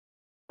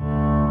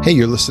Hey,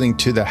 you're listening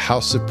to the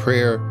House of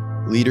Prayer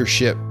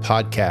Leadership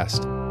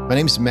Podcast. My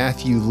name is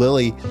Matthew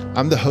Lilly.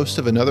 I'm the host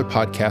of another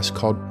podcast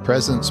called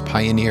Presence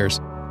Pioneers.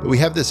 But we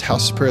have this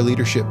House of Prayer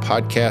Leadership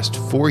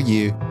Podcast for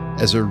you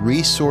as a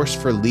resource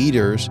for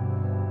leaders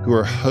who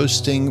are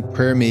hosting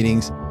prayer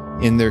meetings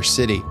in their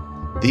city.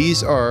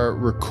 These are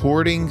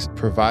recordings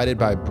provided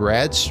by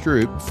Brad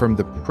Stroop from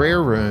the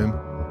prayer room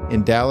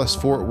in Dallas,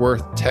 Fort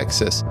Worth,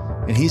 Texas.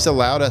 And he's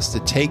allowed us to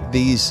take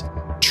these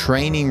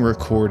training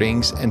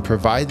recordings and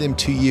provide them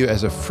to you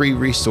as a free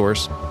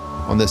resource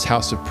on this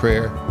House of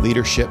Prayer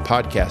Leadership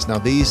Podcast. Now,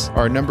 these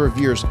are a number of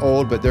years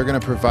old, but they're going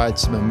to provide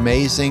some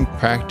amazing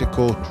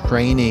practical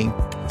training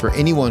for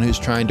anyone who's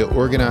trying to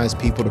organize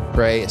people to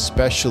pray,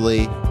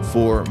 especially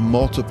for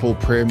multiple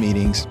prayer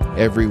meetings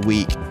every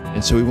week.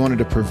 And so we wanted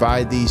to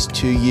provide these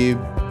to you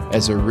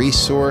as a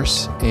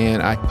resource,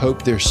 and I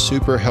hope they're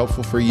super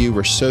helpful for you.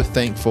 We're so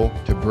thankful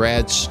to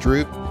Brad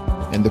Stroop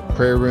and the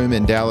prayer room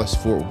in Dallas,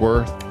 Fort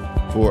Worth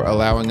for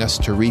allowing us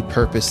to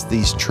repurpose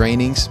these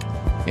trainings.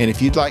 And if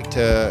you'd like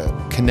to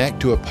connect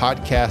to a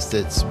podcast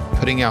that's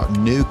putting out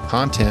new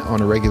content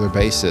on a regular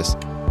basis,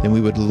 then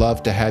we would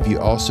love to have you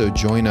also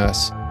join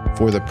us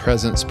for the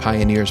Presence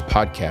Pioneers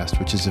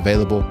podcast, which is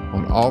available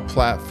on all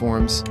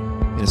platforms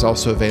and is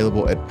also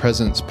available at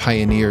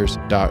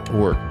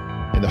presencepioneers.org.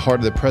 And the heart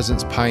of the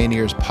Presence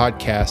Pioneers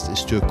podcast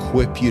is to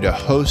equip you to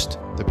host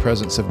the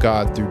presence of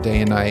God through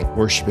day and night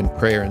worship and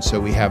prayer. And so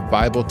we have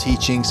Bible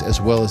teachings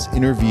as well as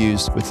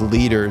interviews with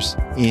leaders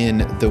in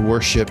the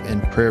worship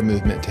and prayer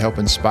movement to help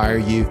inspire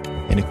you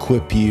and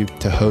equip you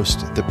to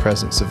host the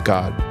presence of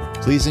God.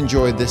 Please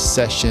enjoy this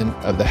session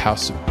of the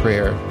House of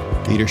Prayer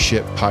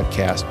Leadership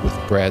Podcast with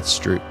Brad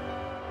Stroop.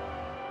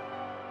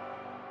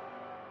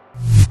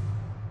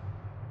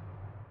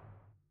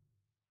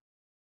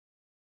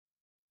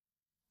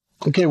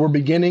 Okay, we're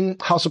beginning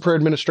House of Prayer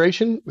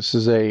Administration. This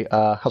is a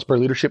House of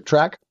Prayer Leadership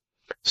track.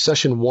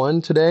 Session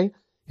 1 today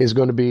is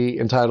going to be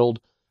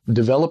entitled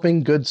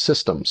Developing Good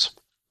Systems.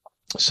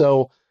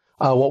 So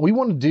what we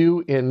want to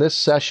do in this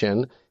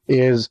session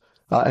is,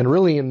 and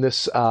really in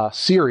this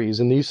series,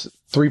 in these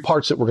 3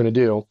 parts that we're going to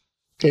do,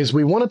 is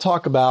we want to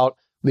talk about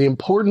the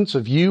importance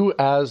of you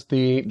as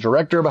the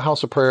director of a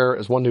house of prayer,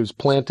 as one who's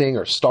planting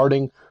or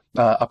starting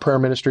a prayer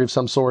ministry of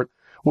some sort.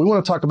 We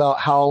want to talk about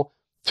how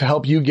to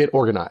help you get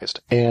organized.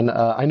 And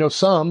I know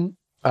some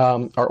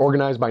are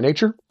organized by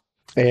nature,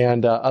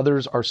 and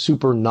others are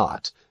super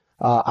not.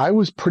 I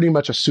was pretty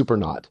much a super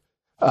not.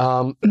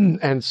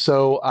 And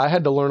so I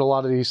had to learn a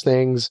lot of these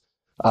things.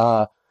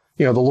 The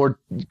Lord,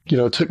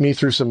 took me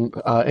through some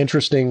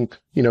interesting,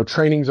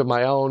 trainings of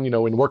my own,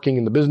 in working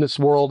in the business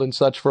world and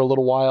such for a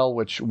little while,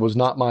 which was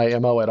not my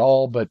MO at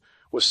all, but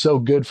was so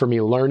good for me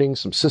learning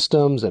some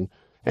systems and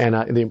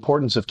the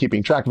importance of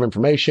keeping track of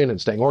information and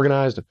staying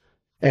organized.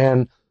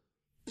 And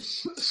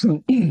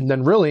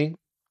then really,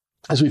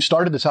 as we've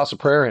started this house of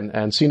prayer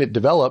and seen it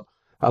develop,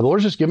 the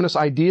Lord's just given us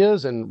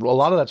ideas, and a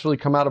lot of that's really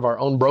come out of our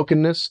own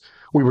brokenness.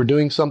 We were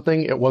doing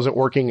something, it wasn't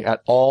working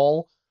at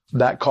all.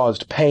 That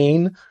caused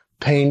pain.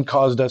 Pain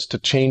caused us to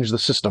change the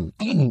system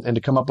and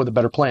to come up with a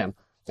better plan.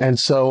 And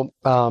so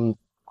one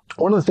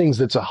of the things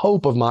that's a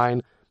hope of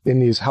mine in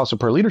these House of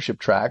Prayer leadership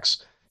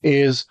tracks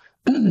is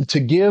to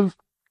give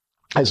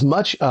as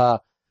much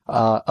of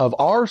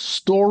our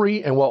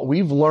story and what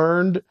we've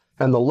learned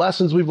and the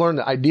lessons we've learned,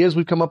 the ideas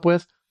we've come up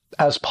with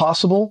as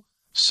possible,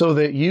 so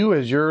that you,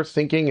 as you're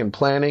thinking and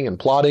planning and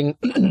plotting,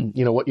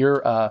 what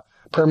your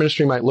prayer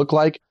ministry might look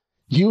like,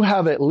 you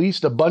have at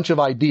least a bunch of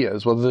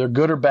ideas, whether they're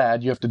good or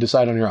bad, you have to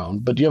decide on your own,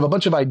 but you have a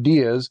bunch of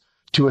ideas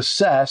to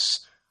assess,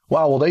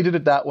 wow, well, they did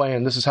it that way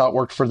and this is how it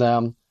worked for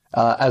them,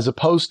 as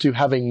opposed to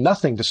having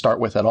nothing to start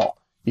with at all.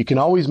 You can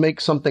always make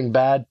something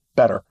bad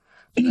better,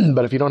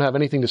 but if you don't have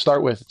anything to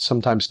start with, it's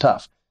sometimes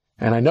tough.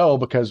 And I know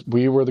because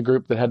we were the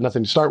group that had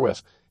nothing to start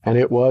with, and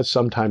it was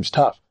sometimes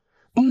tough.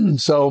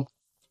 So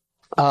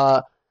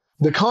the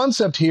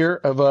concept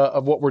here of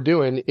what we're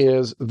doing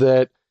is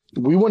that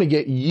we want to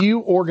get you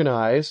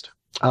organized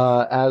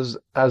as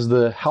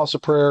the House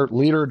of Prayer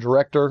leader,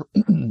 director,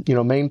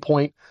 main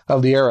point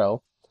of the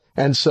arrow.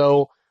 And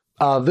so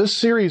this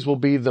series will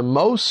be the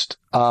most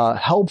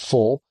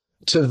helpful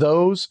to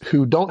those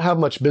who don't have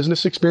much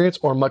business experience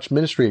or much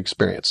ministry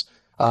experience.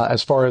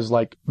 As far as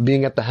like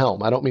being at the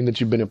helm. I don't mean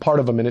that you've been a part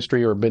of a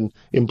ministry or been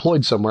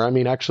employed somewhere. I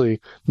mean actually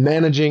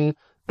managing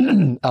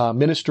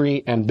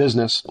ministry and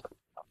business.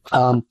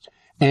 The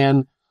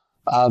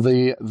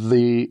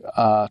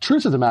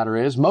truth of the matter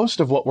is most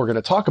of what we're going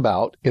to talk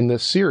about in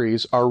this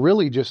series are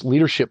really just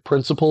leadership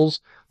principles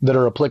that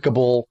are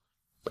applicable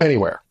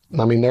anywhere.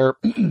 I mean, they're,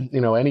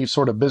 any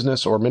sort of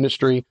business or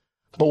ministry.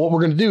 But what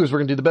we're going to do is we're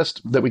going to do the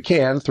best that we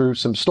can through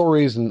some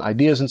stories and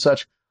ideas and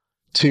such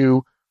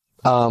to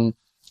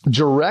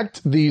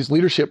direct these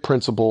leadership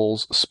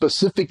principles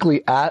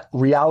specifically at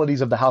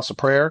realities of the house of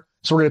prayer.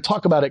 So we're going to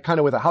talk about it kind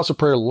of with a house of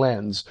prayer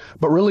lens,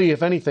 but really,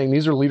 if anything,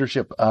 these are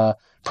leadership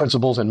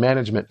principles and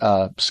management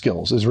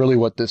skills is really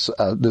what this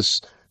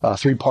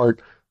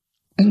 3-part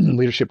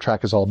leadership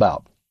track is all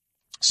about.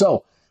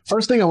 So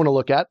first thing I want to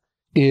look at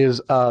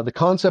is the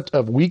concept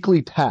of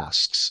weekly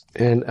tasks.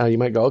 And you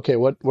might go, okay,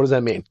 what does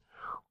that mean?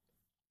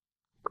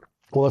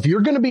 Well, if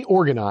you're going to be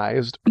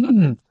organized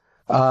and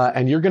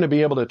you're going to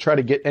be able to try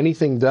to get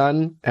anything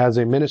done as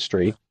a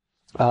ministry,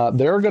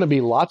 there are going to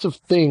be lots of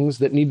things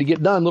that need to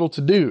get done, little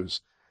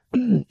to-dos.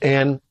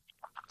 And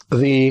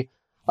the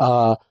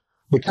kind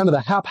of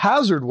the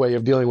haphazard way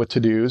of dealing with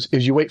to-dos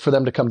is you wait for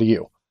them to come to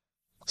you.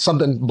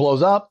 Something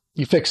blows up,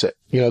 you fix it.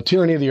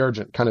 Tyranny of the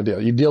urgent kind of deal.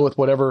 You deal with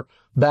whatever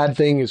bad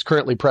thing is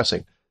currently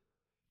pressing.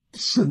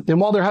 And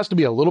while there has to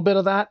be a little bit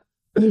of that,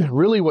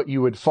 really what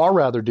you would far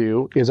rather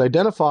do is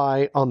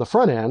identify on the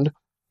front end,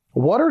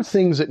 what are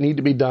things that need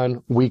to be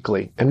done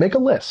weekly, and make a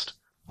list.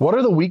 What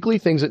are the weekly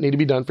things that need to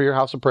be done for your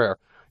house of prayer?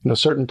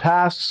 Certain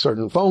tasks,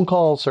 certain phone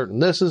calls, certain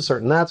thises,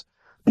 certain that's.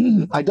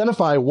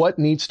 Identify what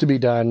needs to be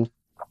done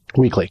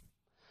weekly.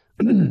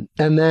 And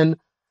then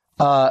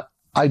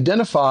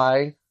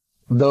identify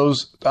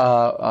those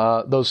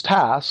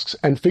tasks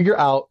and figure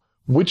out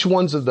which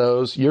ones of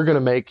those you're going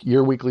to make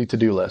your weekly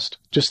to-do list.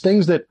 Just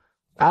things that,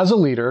 as a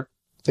leader,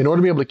 in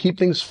order to be able to keep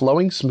things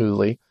flowing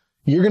smoothly,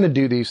 you're going to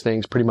do these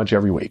things pretty much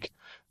every week.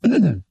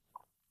 And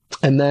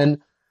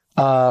then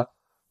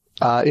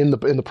in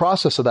the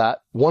process of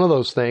that, one of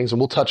those things, and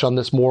we'll touch on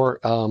this more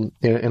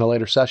in a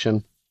later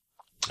session,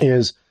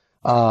 is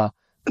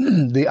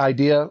the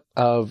idea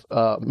of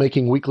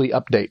making weekly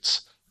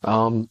updates.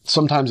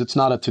 Sometimes it's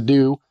not a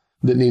to-do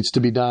that needs to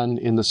be done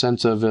in the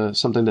sense of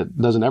something that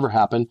doesn't ever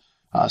happen.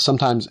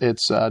 Sometimes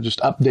it's just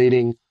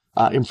updating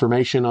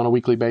information on a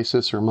weekly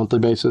basis or a monthly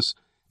basis,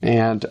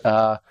 and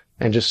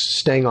just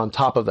staying on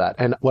top of that.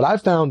 And what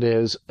I've found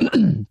is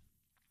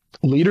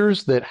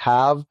leaders that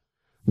have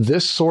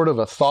this sort of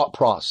a thought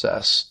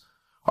process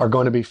are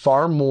going to be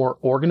far more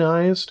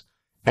organized,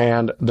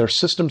 and their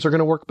systems are going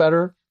to work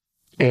better,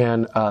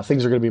 and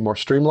things are going to be more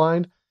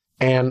streamlined.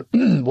 And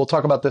we'll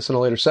talk about this in a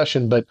later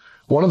session, but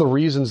one of the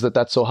reasons that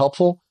that's so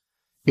helpful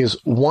is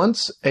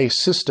once a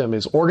system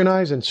is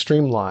organized and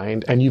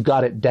streamlined and you've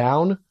got it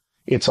down,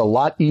 it's a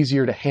lot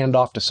easier to hand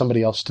off to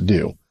somebody else to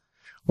do.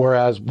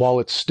 Whereas while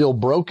it's still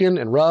broken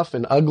and rough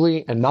and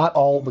ugly and not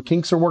all the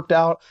kinks are worked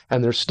out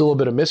and there's still a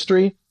bit of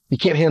mystery, you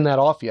can't hand that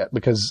off yet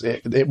because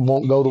it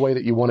won't go the way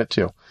that you want it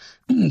to.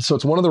 So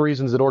it's one of the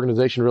reasons that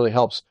organization really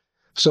helps.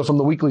 So from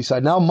the weekly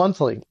side, now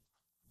monthly,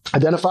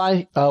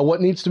 identify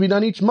what needs to be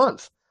done each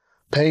month.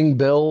 Paying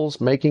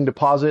bills, making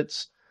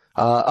deposits,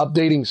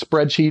 updating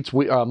spreadsheets,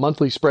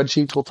 monthly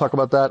spreadsheets. We'll talk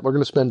about that. We're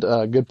going to spend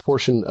a good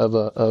portion of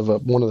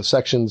one of the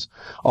sections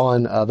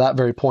on that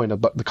very point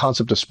about the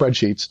concept of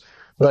spreadsheets.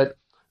 But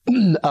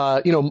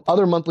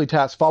other monthly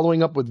tasks,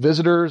 following up with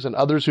visitors and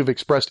others who've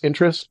expressed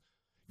interest.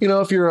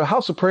 If you're a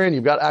house of prayer and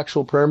you've got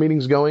actual prayer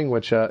meetings going,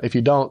 which if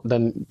you don't,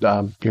 then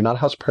you're not a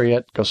house of prayer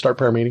yet. Go start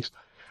prayer meetings.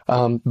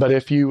 But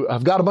if you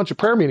have got a bunch of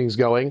prayer meetings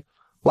going,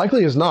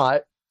 likely as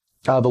not,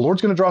 the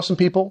Lord's going to draw some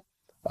people.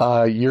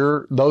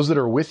 Those that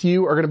are with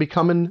you are going to be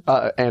coming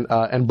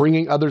and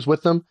bringing others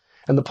with them.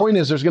 And the point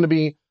is, there's going to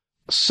be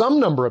some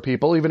number of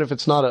people, even if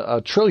it's not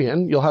a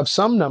trillion, you'll have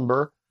some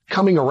number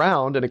coming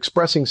around and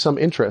expressing some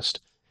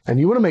interest. And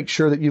you want to make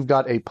sure that you've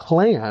got a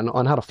plan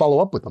on how to follow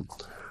up with them.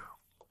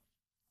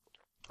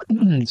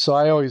 So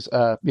I always,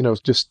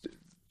 just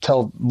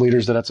tell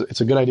leaders that it's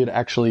a good idea to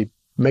actually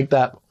make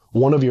that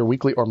one of your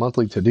weekly or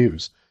monthly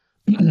to-dos.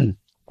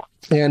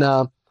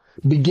 And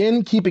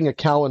begin keeping a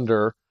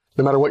calendar,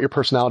 no matter what your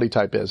personality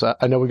type is.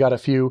 I know we got a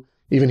few,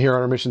 even here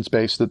on our mission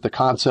space, that the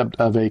concept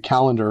of a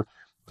calendar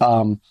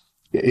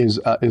is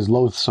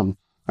loathsome.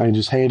 I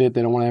just hate it.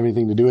 They don't want to have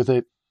anything to do with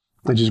it.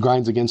 It just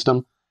grinds against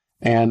them.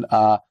 And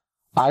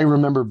I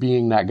remember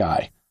being that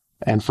guy.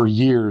 And for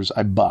years,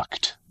 I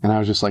bucked. And I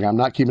was just like, I'm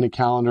not keeping a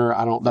calendar.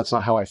 That's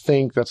not how I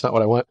think. That's not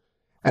what I want.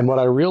 And what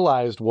I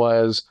realized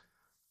was,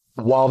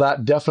 while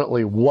that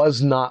definitely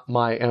was not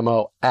my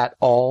MO at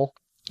all,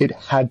 it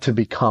had to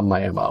become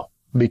my MO,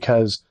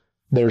 because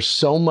there's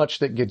so much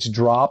that gets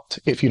dropped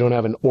if you don't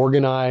have an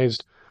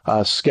organized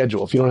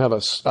schedule. If you don't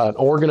have an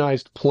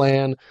organized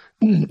plan,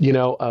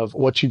 of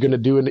what you're going to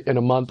do in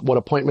a month, what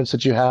appointments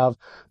that you have.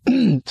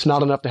 It's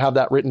not enough to have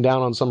that written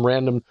down on some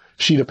random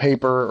sheet of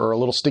paper or a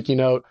little sticky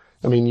note.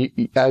 I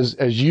mean, as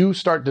you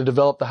start to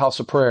develop the house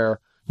of prayer,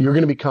 you're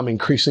going to become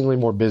increasingly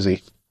more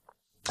busy.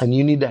 And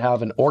you need to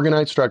have an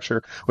organized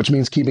structure, which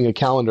means keeping a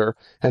calendar.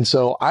 And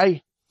so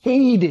I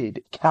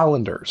hated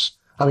calendars.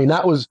 I mean,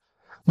 that was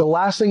the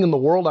last thing in the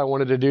world I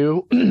wanted to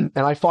do. And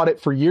I fought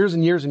it for years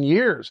and years and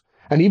years.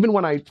 And even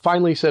when I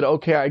finally said,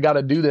 okay, I got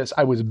to do this,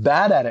 I was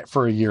bad at it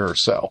for a year or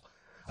so.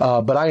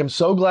 But I am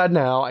so glad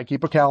now I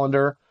keep a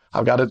calendar.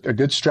 I've got a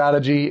good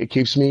strategy. It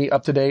keeps me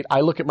up to date.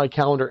 I look at my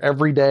calendar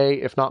every day,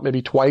 if not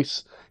maybe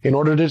twice, in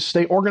order to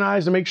stay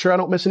organized and make sure I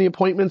don't miss any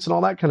appointments and all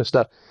that kind of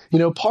stuff.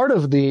 Part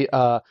of the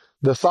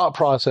thought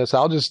process,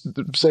 I'll just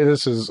say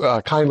this as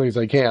kindly as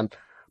I can.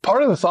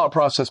 Part of the thought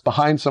process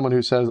behind someone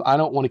who says, I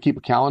don't want to keep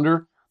a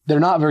calendar, they're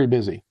not very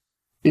busy.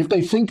 If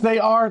they think they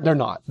are, they're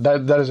not.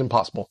 That is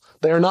impossible.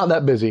 They are not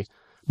that busy.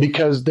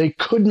 because they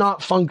could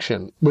not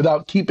function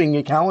without keeping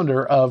a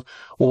calendar of,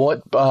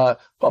 well, what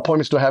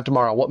appointments do I have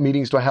tomorrow? What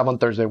meetings do I have on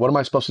Thursday? What am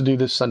I supposed to do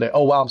this Sunday?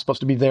 Oh, wow, I'm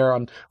supposed to be there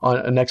on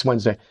next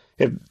Wednesday.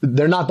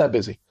 They're not that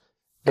busy.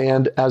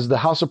 And as the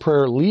House of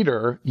Prayer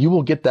leader, you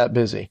will get that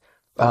busy.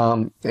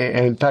 And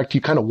in fact,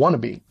 you kind of want to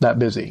be that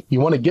busy.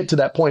 You want to get to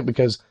that point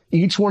because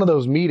each one of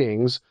those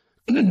meetings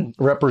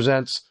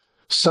represents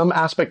some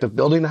aspect of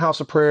building the house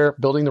of prayer,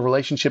 building the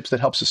relationships that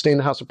help sustain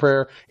the house of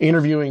prayer,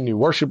 interviewing new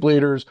worship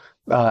leaders,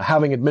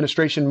 having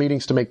administration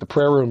meetings to make the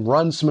prayer room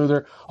run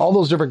smoother, all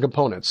those different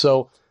components.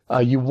 So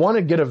you want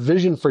to get a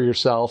vision for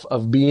yourself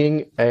of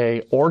being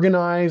a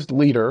organized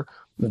leader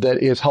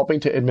that is helping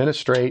to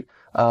administrate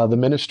the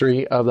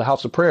ministry of the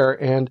house of prayer.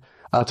 And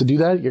to do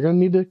that, you're going to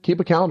need to keep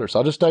a calendar. So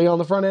I'll just tell you on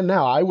the front end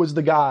now, I was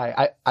the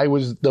guy, I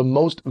was the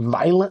most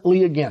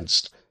violently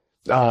against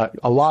a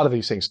lot of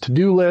these things,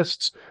 to-do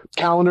lists,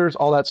 calendars,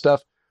 all that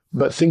stuff.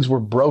 But things were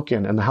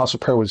broken and the house of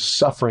prayer was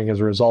suffering as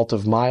a result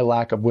of my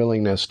lack of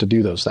willingness to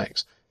do those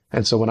things.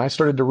 And so when I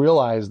started to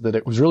realize that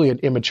it was really an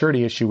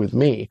immaturity issue with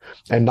me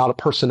and not a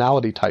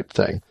personality type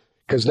thing,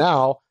 because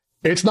now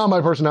it's not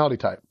my personality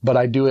type, but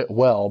I do it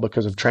well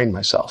because I've trained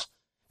myself.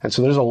 And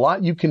so there's a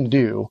lot you can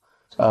do.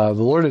 The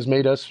Lord has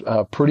made us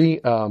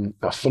pretty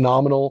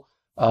phenomenal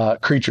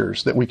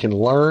creatures that we can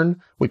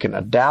learn, we can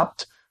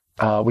adapt,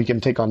 we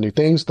can take on new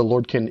things. The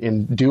Lord can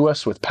endue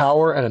us with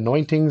power and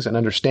anointings and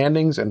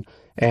understandings and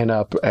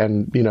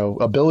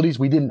abilities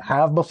we didn't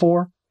have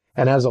before.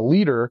 And as a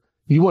leader,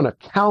 you want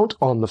to count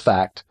on the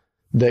fact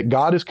that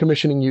God is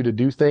commissioning you to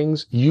do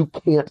things you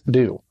can't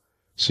do.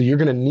 So you're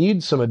going to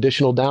need some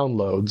additional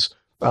downloads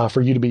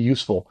for you to be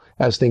useful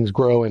as things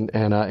grow and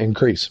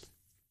increase.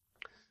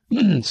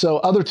 So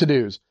other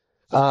to-dos.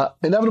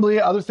 Inevitably,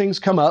 other things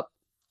come up.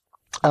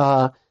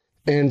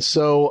 And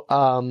so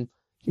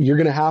you're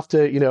going to have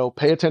to,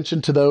 pay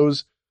attention to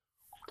those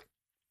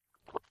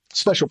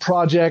special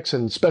projects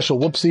and special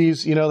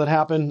whoopsies, that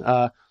happen.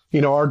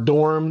 Our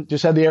dorm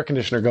just had the air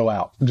conditioner go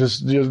out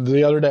just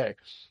the other day.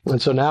 And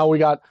so now we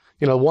got,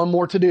 one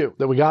more to do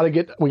that we got to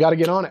get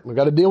on it. We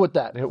got to deal with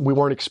that. We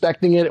weren't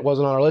expecting it. It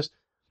wasn't on our list.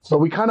 So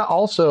we kind of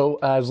also,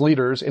 as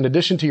leaders, in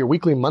addition to your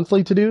weekly,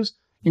 monthly to-dos,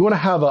 you want to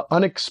have an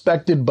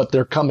unexpected, but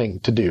they're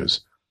coming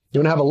to-dos. You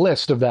want to have a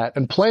list of that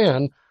and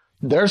plan.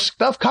 There's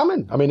stuff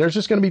coming. I mean, there's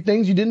just going to be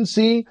things you didn't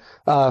see,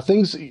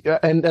 things,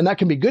 and that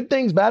can be good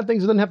things, bad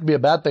things. It doesn't have to be a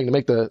bad thing to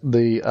make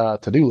the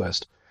to-do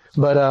list.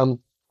 But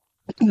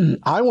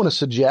I want to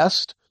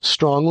suggest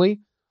strongly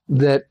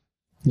that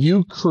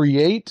you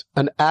create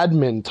an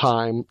admin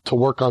time to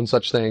work on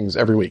such things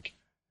every week.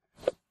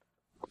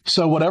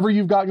 So whatever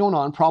you've got going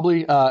on,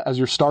 probably as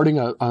you're starting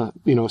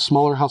a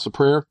smaller house of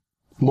prayer,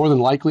 more than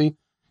likely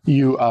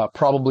you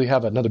probably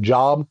have another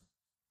job,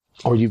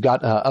 or you've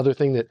got other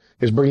thing that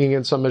is bringing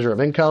in some measure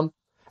of income.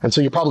 And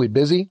so you're probably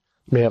busy. You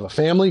may have a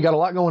family. You got a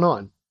lot going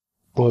on.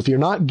 Well, if you're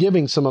not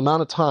giving some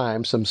amount of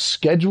time, some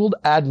scheduled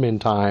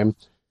admin time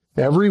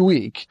every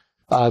week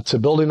to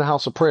building the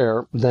house of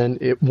prayer, then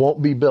it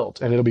won't be built.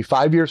 And it'll be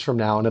 5 years from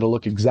now, and it'll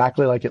look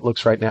exactly like it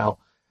looks right now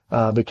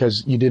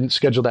because you didn't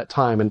schedule that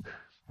time. And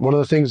one of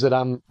the things that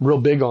I'm real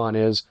big on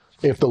is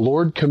if the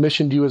Lord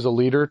commissioned you as a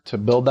leader to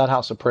build that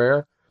house of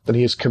prayer, then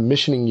he is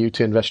commissioning you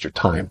to invest your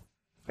time.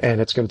 And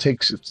it's going to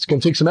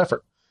take some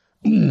effort.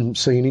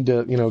 So you need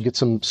to, get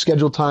some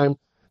scheduled time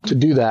to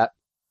do that.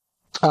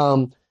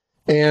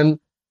 And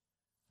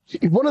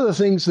one of the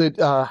things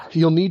that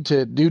you'll need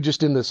to do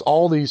just in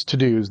all these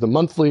to-dos, the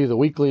monthly, the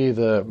weekly,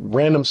 the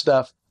random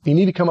stuff, you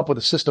need to come up with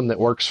a system that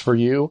works for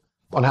you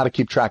on how to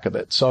keep track of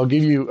it. So I'll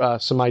give you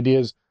some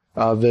ideas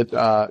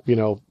that,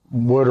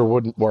 would or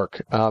wouldn't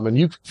work. And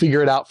you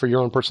figure it out for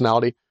your own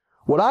personality.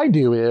 What I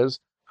do is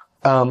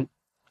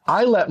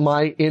I let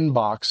my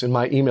inbox in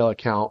my email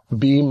account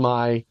be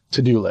my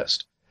to-do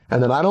list.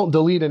 And then I don't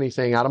delete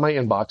anything out of my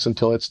inbox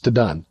until it's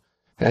done.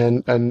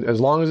 And as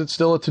long as it's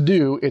still a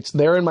to-do, it's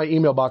there in my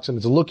email box and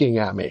it's looking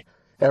at me.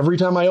 Every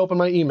time I open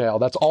my email,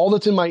 that's all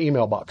that's in my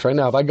email box right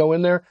now. If I go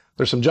in there,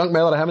 there's some junk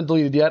mail that I haven't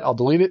deleted yet. I'll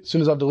delete it. As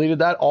soon as I've deleted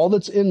that, all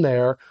that's in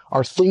there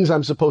are things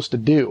I'm supposed to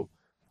do.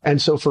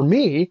 And so for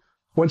me,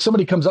 when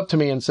somebody comes up to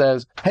me and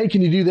says, hey,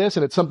 can you do this?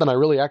 And it's something I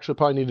really actually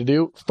probably need to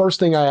do. First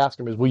thing I ask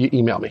them is, will you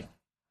email me?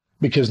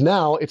 Because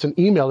now it's an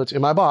email that's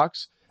in my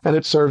box and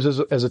it serves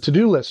as a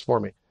to-do list for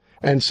me.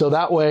 And so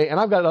that way, and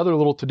I've got other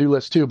little to-do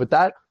lists too, but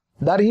that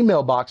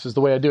email box is the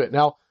way I do it.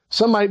 Now,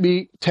 some might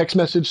be text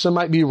message, some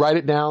might be write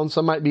it down,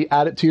 some might be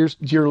add it to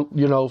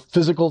your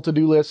physical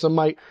to-do list. Some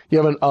might,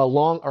 you have a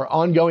long or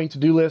ongoing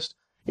to-do list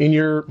in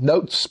your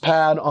notes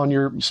pad on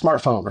your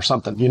smartphone or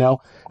something,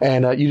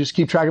 and you just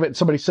keep track of it. And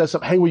somebody says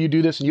something, hey, will you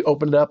do this? And you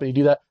open it up and you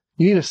do that.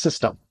 You need a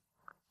system.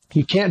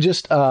 You can't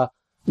just,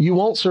 you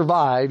won't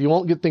survive. You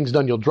won't get things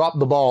done. You'll drop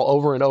the ball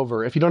over and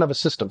over if you don't have a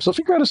system. So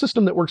figure out a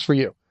system that works for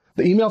you.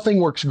 The email thing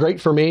works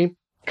great for me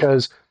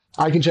because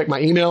I can check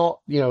my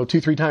email,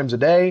 2-3 times a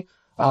day.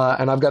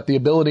 And I've got the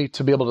ability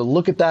to be able to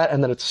look at that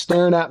and then it's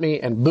staring at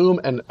me and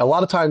boom. And a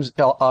lot of times,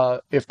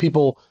 if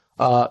people,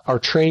 are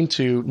trained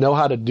to know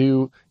how to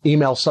do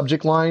email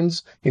subject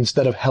lines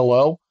instead of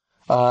hello,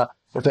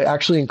 if they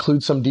actually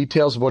include some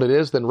details of what it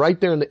is, then right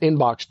there in the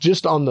inbox,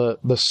 just on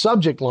the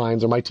subject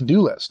lines are my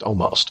to-do list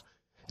almost.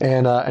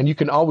 And you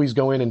can always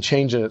go in and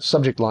change a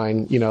subject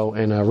line,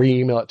 and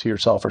re-email it to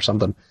yourself or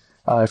something,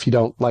 if you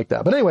don't like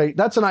that. But anyway,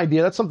 that's an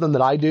idea. That's something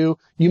that I do.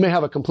 You may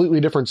have a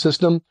completely different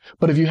system,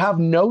 but if you have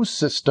no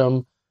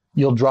system,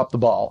 you'll drop the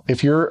ball.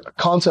 If your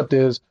concept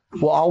is,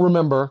 well, I'll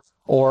remember,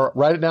 or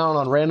write it down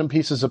on random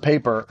pieces of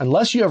paper,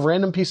 unless you have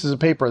random pieces of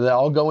paper that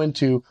all go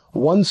into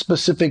one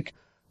specific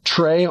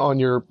tray on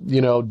your,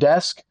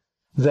 desk,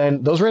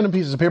 then those random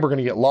pieces of paper are going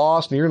to get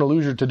lost and you're going to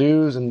lose your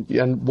to-dos.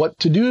 And what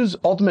to-dos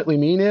ultimately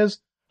mean is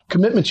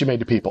commitments you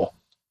made to people.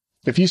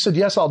 If you said,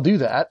 yes, I'll do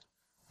that,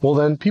 well,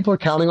 then people are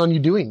counting on you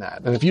doing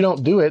that. And if you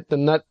don't do it,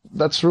 then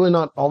that's really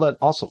not all that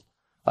awesome.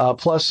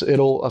 Plus,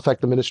 it'll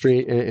affect the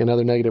ministry in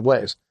other negative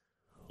ways.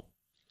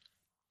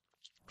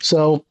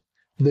 So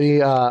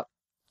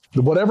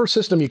whatever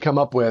system you come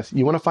up with,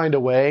 you want to find a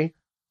way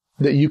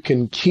that you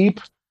can keep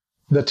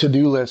the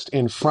to-do list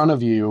in front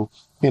of you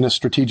in a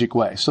strategic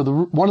way. So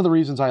one of the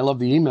reasons I love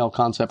the email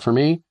concept for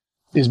me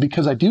is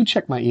because I do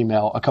check my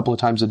email a couple of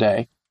times a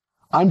day.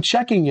 I'm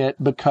checking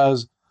it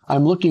because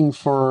I'm looking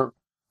for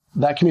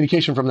that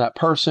communication from that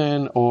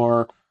person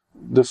or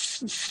the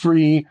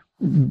free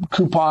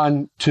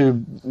coupon to,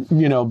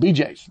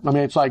 BJ's. I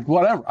mean, it's like,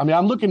 whatever. I mean,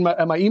 I'm looking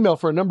at my email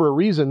for a number of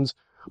reasons,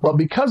 but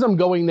because I'm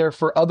going there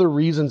for other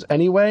reasons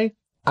anyway,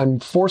 I'm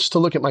forced to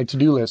look at my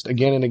to-do list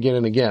again and again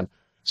and again.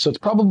 So it's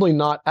probably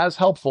not as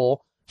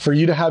helpful for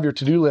you to have your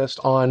to-do list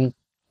on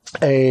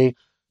a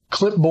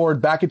clipboard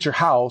back at your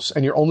house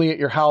and you're only at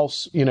your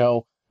house,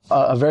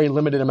 a very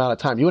limited amount of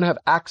time. You want to have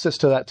access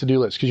to that to-do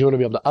list because you want to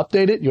be able to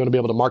update it. You want to be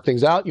able to mark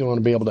things out. You want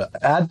to be able to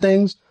add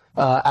things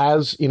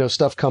as,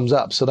 stuff comes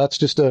up. So that's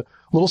just a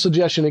little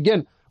suggestion.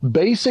 Again,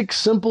 basic,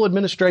 simple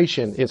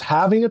administration is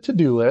having a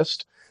to-do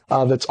list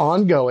that's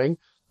ongoing.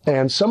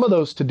 And some of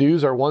those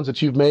to-dos are ones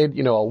that you've made,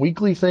 a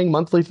weekly thing,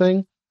 monthly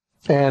thing.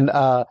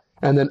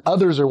 And then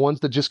others are ones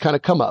that just kind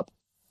of come up.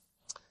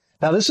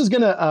 Now, this is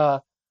going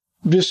to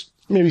just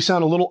maybe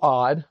sound a little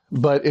odd,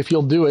 but if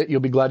you'll do it, you'll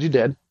be glad you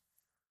did.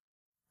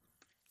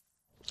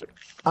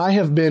 I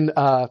have been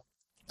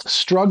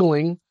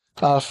struggling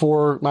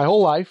for my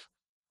whole life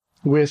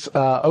with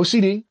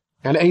OCD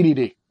and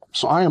ADD.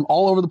 So I am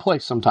all over the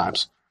place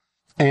sometimes.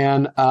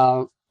 And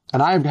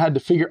I've had to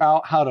figure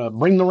out how to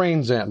bring the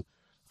reins in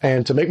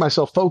and to make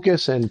myself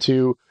focus and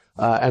to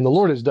and the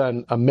Lord has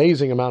done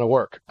amazing amount of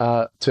work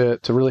to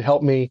really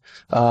help me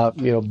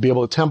be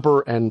able to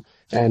temper and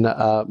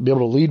be able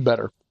to lead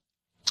better.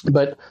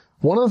 But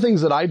one of the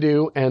things that I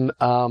do, and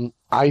the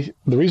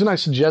reason I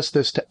suggest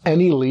this to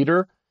any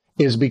leader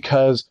is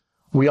because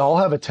we all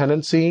have a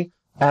tendency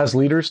as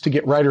leaders to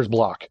get writer's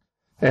block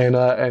and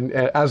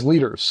as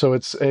leaders. So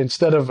it's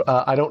instead of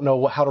I don't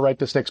know how to write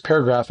this next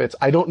paragraph, it's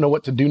I don't know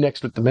what to do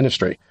next with the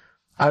ministry.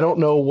 I don't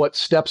know what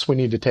steps we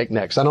need to take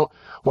next.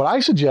 What I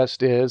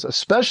suggest is,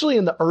 especially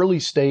in the early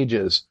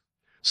stages,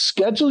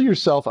 schedule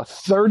yourself a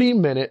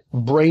 30-minute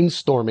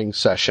brainstorming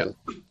session.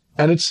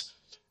 And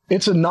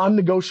it's a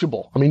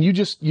non-negotiable. I mean,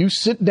 you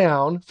sit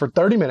down for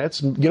 30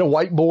 minutes, get a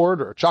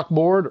whiteboard or a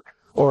chalkboard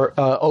or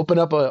open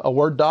up a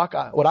Word doc.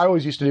 What I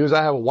always used to do is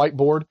I have a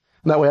whiteboard,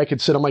 and that way I could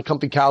sit on my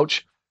comfy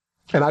couch,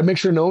 and I'd make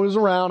sure no one was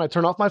around. I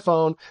turn off my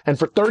phone, and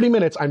for 30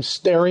 minutes, I'm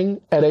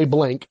staring at a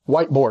blank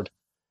whiteboard.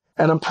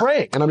 And I'm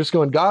praying, and I'm just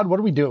going, God, what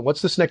are we doing?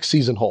 What's this next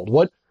season hold?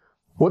 What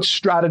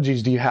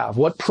strategies do you have?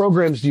 What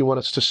programs do you want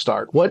us to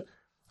start? What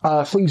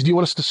things do you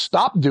want us to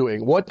stop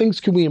doing? What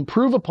things can we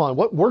improve upon?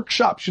 What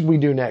workshop should we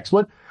do next?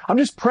 I'm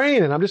just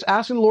praying, and I'm just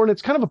asking the Lord.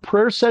 It's kind of a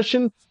prayer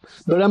session,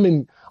 but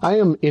I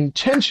am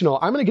intentional.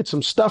 I'm going to get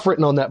some stuff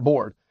written on that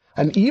board.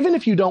 And even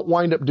if you don't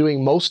wind up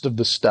doing most of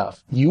the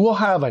stuff, you will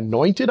have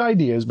anointed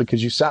ideas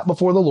because you sat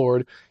before the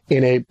Lord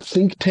in a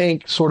think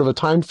tank sort of a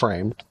time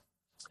frame.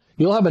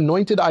 You'll have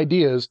anointed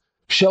ideas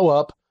show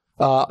up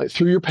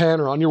through your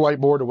pen or on your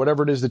whiteboard or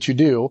whatever it is that you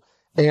do.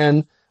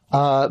 And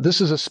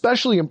this is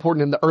especially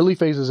important in the early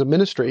phases of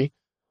ministry.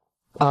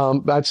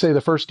 I'd say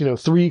the first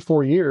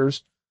 3-4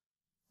 years,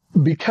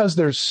 because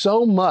there's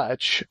so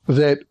much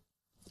that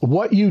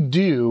what you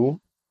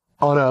do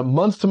on a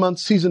month-to-month,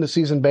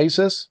 season-to-season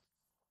basis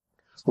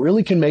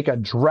really can make a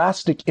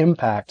drastic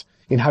impact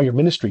in how your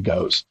ministry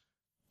goes.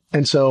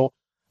 And so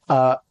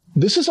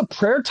this is a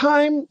prayer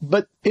time,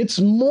 but it's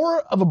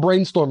more of a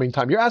brainstorming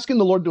time. You're asking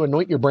the Lord to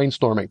anoint your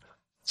brainstorming.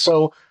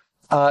 So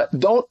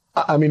go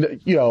have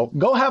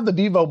the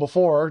Devo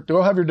before,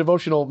 go have your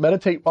devotional,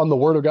 meditate on the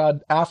Word of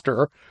God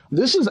after.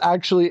 This is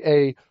actually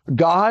a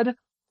God,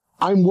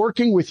 I'm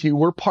working with you.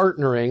 We're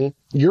partnering.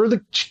 You're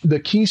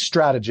the key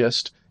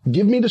strategist.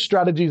 Give me the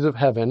strategies of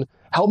heaven.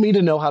 Help me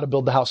to know how to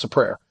build the house of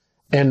prayer.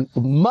 And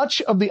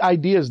much of the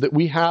ideas that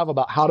we have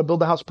about how to build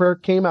the house of prayer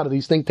came out of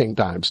these think tank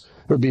times.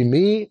 It would be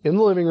me in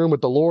the living room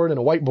with the Lord and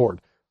a whiteboard.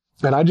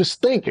 And I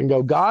just think and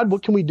go, God,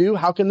 what can we do?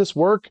 How can this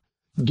work?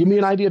 Give me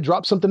an idea,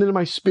 drop something into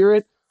my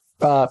spirit,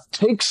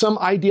 take some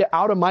idea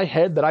out of my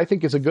head that I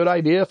think is a good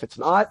idea. If it's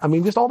not,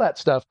 just all that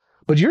stuff.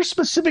 But you're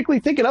specifically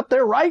thinking up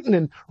there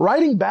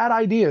writing bad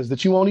ideas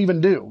that you won't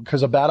even do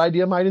because a bad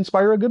idea might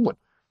inspire a good one.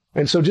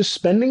 And so just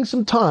spending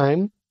some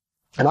time,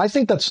 and I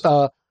think that's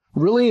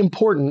really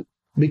important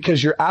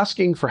because you're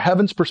asking for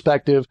heaven's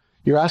perspective.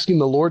 You're asking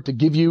the Lord to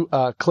give you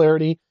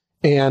clarity.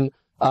 And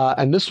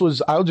this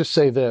was, I'll just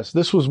say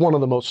this was one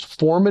of the most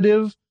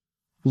formative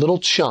little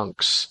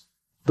chunks,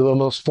 the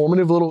most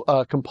formative little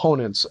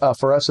components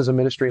for us as a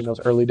ministry in those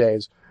early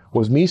days,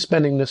 was me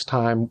spending this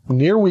time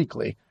near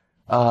weekly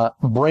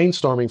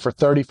brainstorming for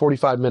 30,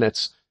 45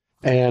 minutes.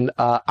 And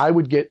I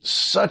would get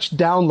such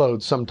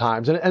downloads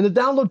sometimes. And the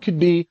download could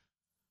be,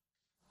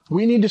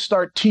 we need to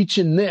start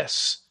teaching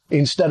this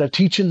instead of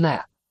teaching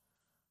that.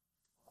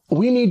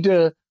 We need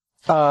to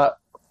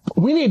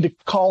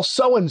call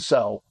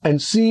so-and-so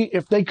and see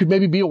if they could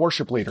maybe be a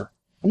worship leader.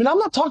 I mean, I'm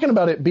not talking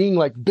about it being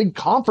like big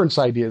conference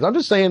ideas. I'm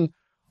just saying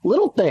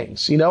little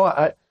things,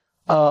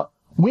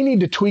 we need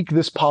to tweak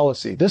this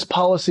policy. This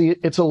policy,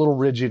 it's a little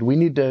rigid. We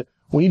need to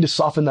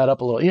soften that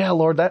up a little. Yeah,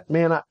 Lord,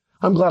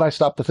 I'm glad I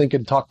stopped to think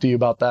and talk to you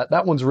about that.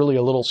 That one's really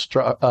a little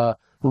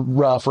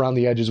rough around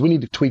the edges. We need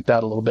to tweak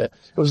that a little bit.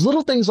 It was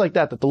little things like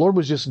that the Lord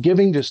was just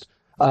giving,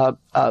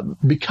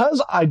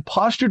 because I'd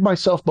postured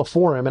myself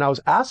before him and I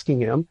was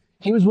asking him,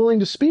 he was willing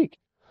to speak.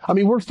 I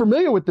mean, we're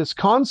familiar with this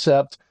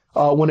concept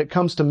when it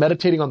comes to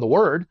meditating on the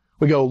word.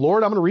 We go,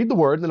 Lord, I'm going to read the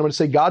word, and then I'm going to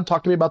say, God,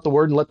 talk to me about the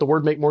word, and let the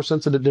word make more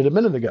sense than it did a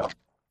minute ago.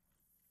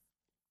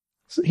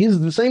 So he's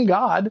the same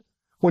God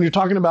when you're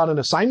talking about an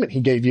assignment he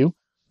gave you.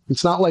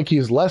 It's not like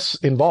he's less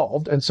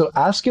involved. And so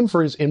ask him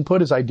for his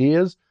input, his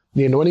ideas,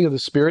 the anointing of the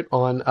Spirit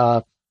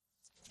on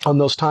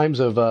those times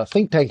of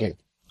think tanking.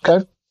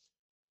 Okay?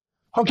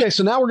 Okay,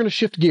 so now we're going to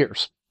shift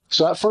gears.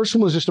 So that first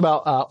one was just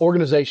about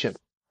organization.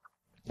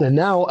 And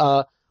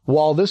now,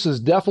 while this is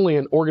definitely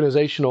an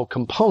organizational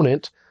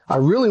component, I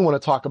really want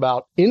to talk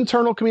about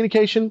internal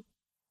communication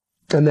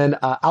and then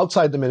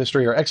outside the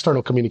ministry or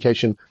external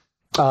communication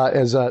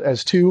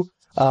as two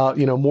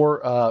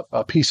more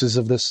pieces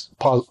of this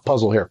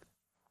puzzle here.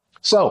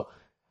 So,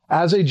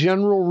 as a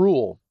general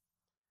rule,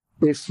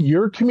 if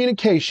your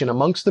communication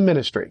amongst the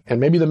ministry,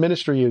 and maybe the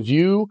ministry is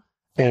you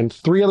and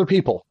 3 other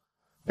people,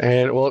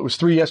 and well, it was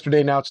 3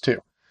 yesterday, now it's 2.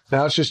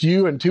 Now it's just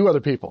you and 2 other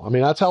people. I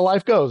mean, that's how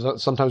life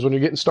goes sometimes when you're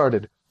getting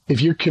started.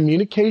 If your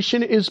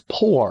communication is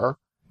poor,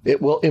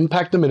 it will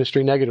impact the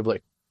ministry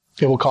negatively.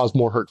 It will cause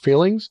more hurt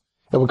feelings.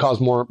 It will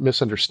cause more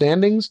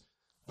misunderstandings.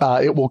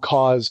 It will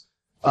cause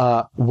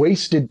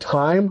wasted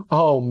time.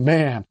 Oh,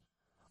 man.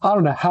 I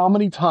don't know how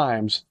many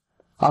times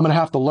I'm going to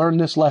have to learn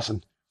this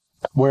lesson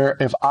where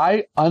if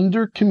I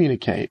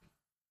under-communicate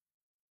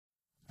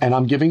and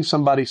I'm giving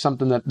somebody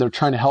something that they're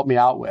trying to help me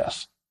out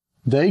with,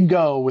 they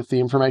go with the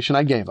information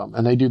I gave them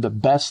and they do the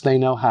best they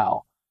know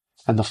how.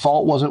 And the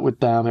fault wasn't with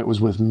them. It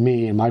was with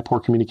me and my poor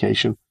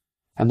communication.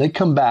 And they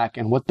come back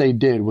and what they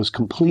did was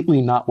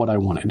completely not what I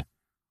wanted.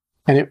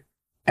 And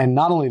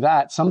not only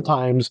that,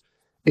 sometimes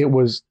it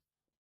was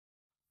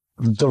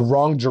the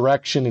wrong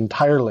direction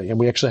entirely. And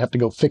we actually have to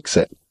go fix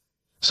it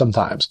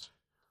sometimes.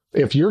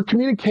 If your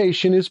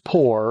communication is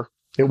poor,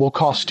 it will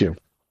cost you.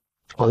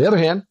 On the other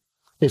hand,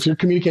 if your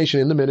communication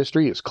in the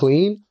ministry is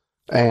clean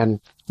and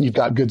you've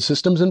got good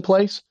systems in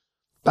place,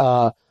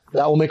 that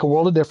will make a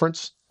world of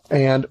difference.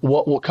 And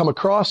what will come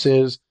across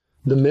is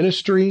the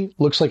ministry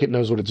looks like it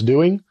knows what it's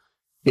doing.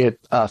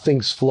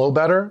 Things flow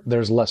better.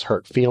 There's less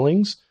hurt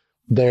feelings.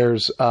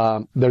 There's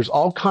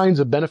all kinds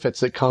of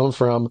benefits that come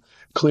from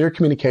clear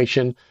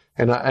communication.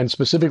 And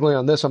specifically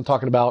on this, I'm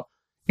talking about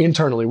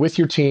internally with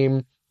your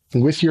team,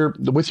 with your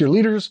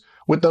leaders,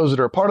 with those that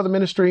are a part of the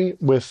ministry,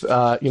 with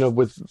a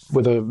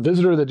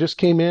visitor that just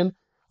came in.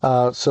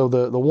 So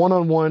the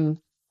one-on-one,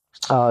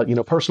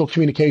 personal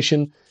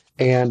communication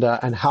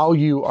and how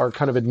you are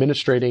kind of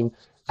administrating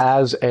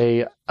as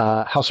a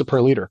house of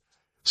prayer leader.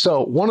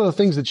 So one of the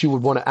things that you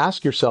would want to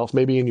ask yourself,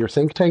 maybe in your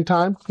think tank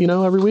time,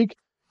 every week,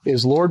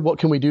 is, Lord, what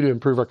can we do to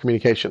improve our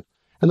communication?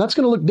 And that's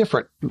going to look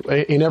different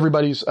in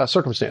everybody's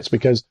circumstance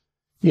because,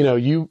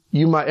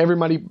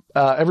 everybody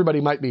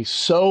might be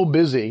so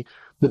busy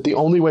that the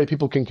only way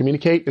people can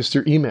communicate is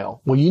through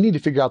email. Well, you need to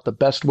figure out the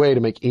best way to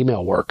make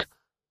email work.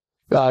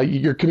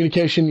 Your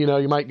communication,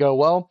 you might go,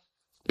 well,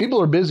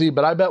 people are busy,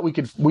 but I bet we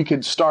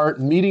could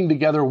start meeting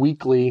together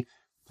weekly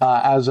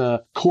as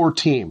a core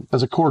team,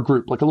 as a core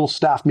group, like a little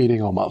staff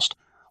meeting almost.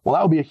 Well,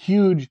 that would be a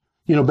huge,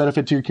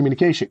 benefit to your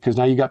communication because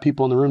now you got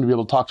people in the room to be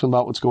able to talk to them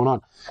about what's going on.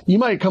 You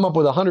might come up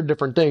with 100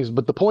 different things,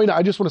 but the point,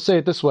 I just want to say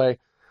it this way.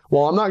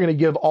 Well, I'm not going to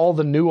give all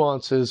the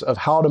nuances of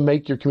how to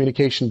make your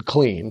communication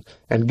clean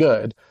and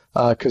good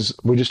because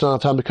we just don't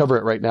have time to cover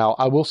it right now.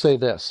 I will say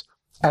this.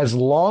 As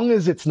long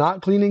as it's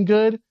not clean and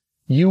good,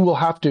 you will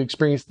have to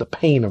experience the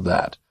pain of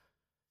that.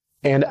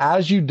 And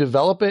as you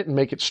develop it and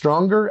make it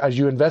stronger, as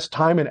you invest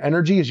time and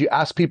energy, as you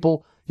ask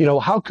people,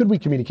 how could we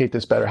communicate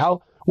this better?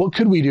 What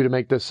could we do to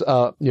make this,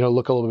 look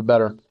a little bit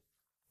better?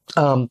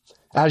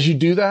 As you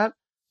do that,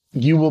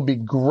 you will be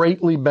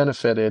greatly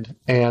benefited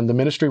and the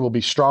ministry will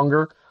be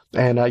stronger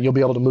and you'll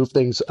be able to move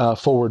things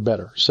forward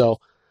better. So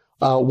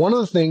one of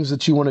the things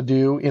that you want to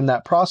do in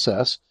that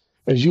process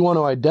is you want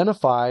to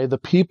identify the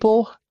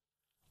people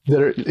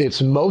that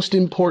it's most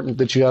important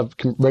that you have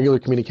regular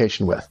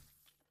communication with.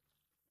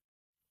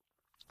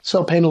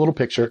 So paint a little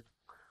picture.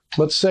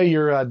 Let's say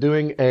you're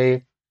doing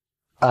a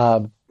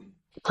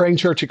praying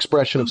church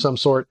expression of some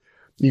sort.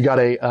 You got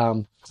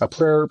a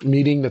prayer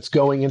meeting that's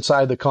going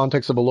inside the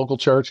context of a local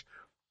church.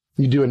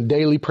 You're doing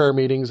daily prayer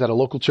meetings at a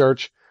local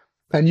church,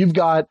 and you've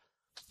got,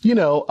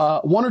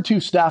 one or two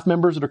staff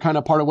members that are kind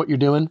of part of what you're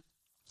doing,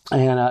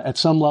 and at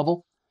some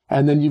level,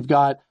 and then you've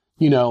got,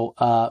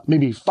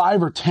 maybe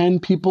 5 or 10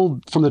 people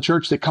from the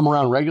church that come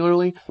around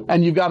regularly,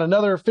 and you've got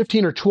another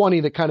 15 or 20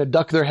 that kind of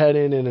duck their head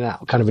in and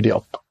out, kind of a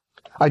deal.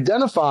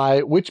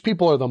 Identify which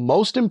people are the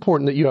most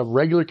important that you have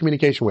regular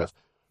communication with.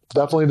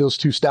 Definitely those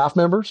 2 staff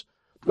members,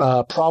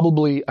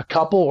 probably a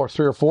couple or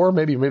 3 or 4,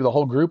 maybe the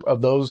whole group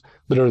of those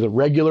that are the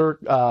regular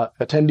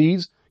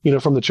attendees,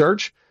 from the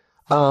church,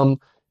 and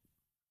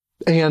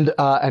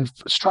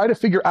try to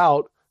figure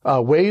out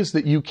ways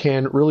that you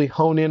can really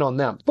hone in on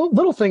them.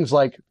 Little things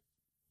like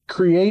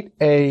create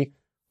an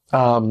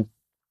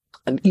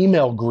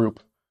email group,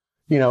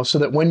 so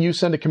that when you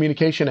send a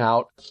communication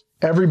out,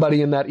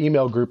 everybody in that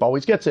email group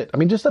always gets it. I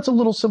mean, that's a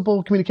little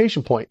simple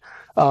communication point.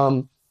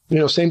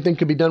 Same thing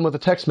could be done with a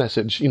text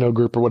message,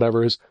 group or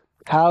whatever, is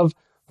have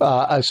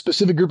a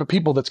specific group of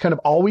people that's kind of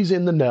always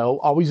in the know,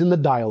 always in the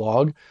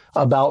dialogue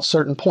about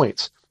certain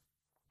points.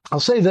 I'll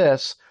say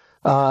this,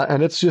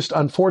 and it's just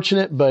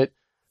unfortunate, but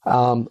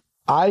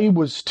I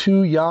was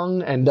too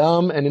young and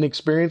dumb and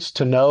inexperienced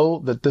to know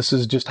that this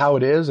is just how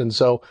it is. And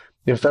so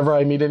if ever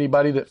I meet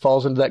anybody that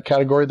falls into that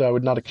category, that I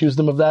would not accuse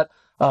them of that.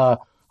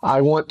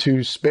 I want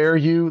to spare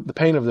you the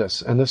pain of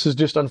this. And this is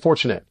just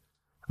unfortunate.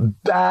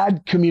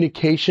 Bad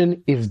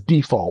communication is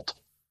default.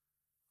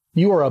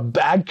 You are a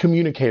bad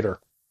communicator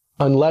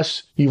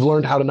unless you've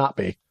learned how to not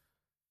be.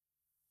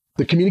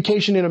 The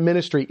communication in a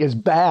ministry is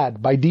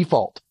bad by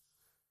default.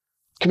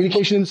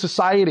 Communication in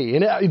society,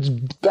 and it's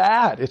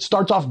bad. It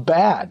starts off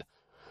bad.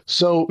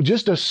 So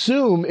just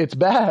assume it's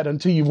bad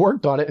until you've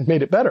worked on it and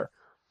made it better.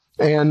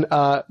 And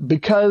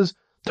because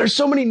there's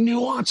so many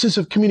nuances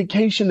of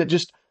communication that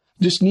just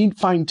need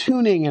fine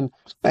tuning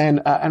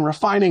and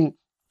refining.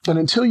 And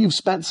until you've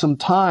spent some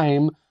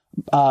time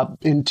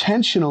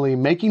intentionally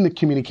making the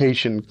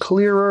communication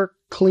clearer,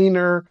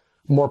 cleaner,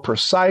 more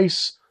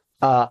precise,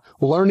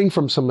 learning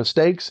from some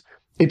mistakes,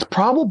 it's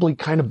probably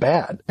kind of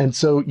bad. And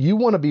so you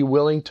want to be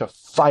willing to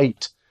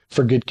fight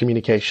for good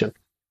communication.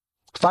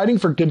 Fighting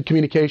for good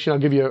communication, I'll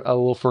give you a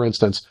little for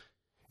instance.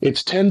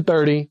 It's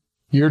 10:30,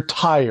 you're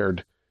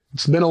tired.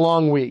 It's been a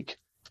long week.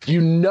 You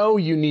know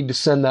you need to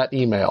send that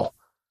email.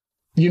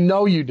 You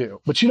know you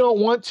do, but you don't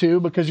want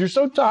to because you're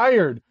so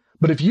tired.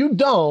 But if you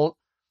don't,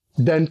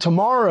 then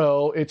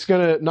tomorrow it's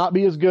going to not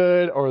be as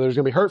good, or there's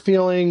going to be hurt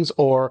feelings,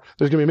 or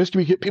there's going to be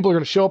miscommunication. People are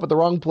going to show up at the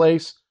wrong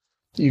place.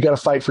 You got to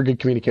fight for good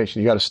communication.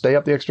 You got to stay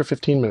up the extra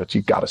 15 minutes.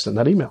 You got to send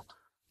that email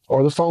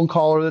or the phone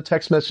call or the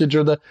text message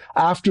or the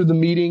after the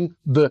meeting,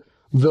 the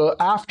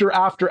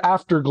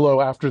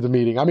afterglow after the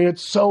meeting. I mean,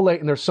 it's so late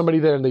and there's somebody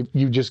there and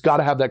you just got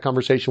to have that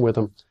conversation with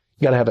them.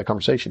 You got to have that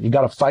conversation. You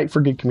got to fight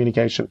for good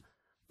communication,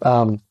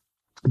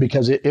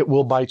 because it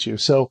will bite you.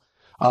 So,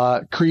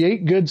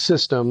 create good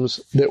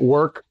systems that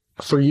work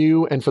for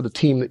you and for the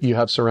team that you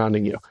have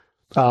surrounding you.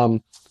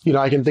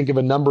 I can think of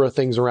a number of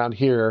things around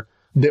here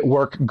that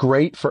work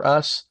great for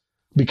us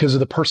because of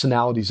the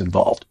personalities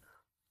involved,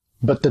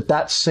 but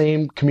that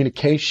same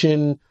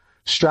communication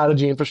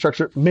strategy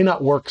infrastructure may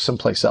not work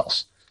someplace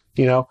else.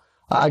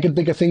 I can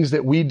think of things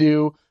that we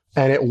do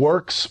and it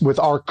works with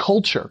our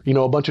culture,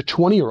 a bunch of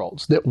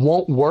 20-year-olds that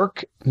won't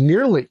work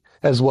nearly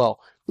as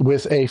well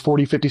with a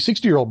 40, 50,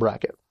 60-year-old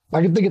bracket.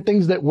 I can think of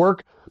things that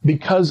work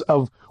because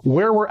of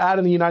where we're at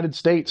in the United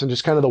States and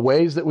just kind of the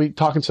ways that we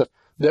talk and stuff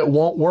that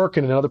won't work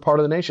in another part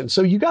of the nation.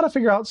 So you got to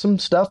figure out some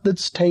stuff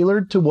that's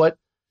tailored to what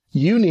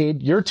you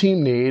need, your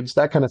team needs,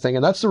 that kind of thing.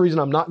 And that's the reason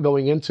I'm not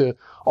going into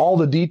all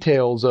the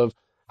details of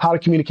how to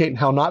communicate and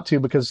how not to,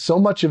 because so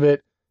much of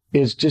it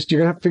is just, you're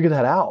going to have to figure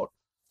that out.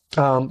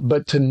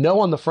 But to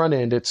know on the front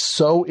end, it's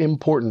so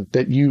important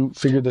that you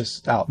figure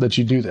this out, that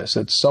you do this.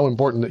 It's so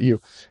important that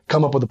you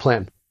come up with a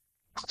plan.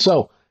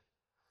 So,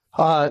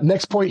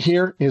 next point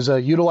here is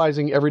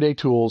utilizing everyday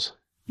tools.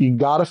 You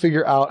got to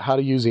figure out how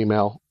to use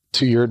email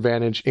to your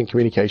advantage in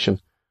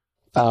communication.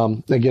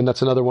 Again,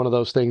 that's another one of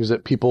those things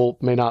that people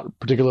may not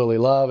particularly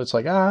love. It's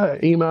like,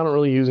 email, I don't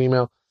really use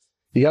email.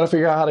 You got to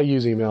figure out how to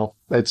use email.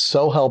 It's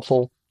so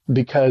helpful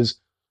because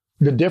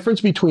the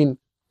difference between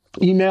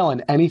email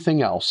and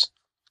anything else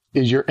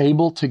is you're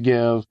able to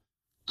give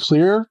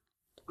clear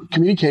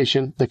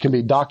communication that can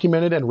be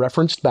documented and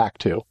referenced back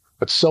to.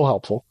 That's so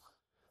helpful.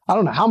 I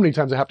don't know how many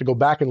times I have to go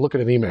back and look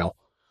at an email.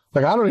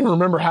 Like, I don't even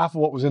remember half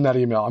of what was in that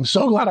email. I'm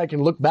so glad I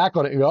can look back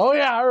on it and go, oh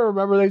yeah, I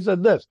remember they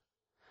said this.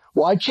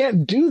 Well, I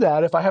can't do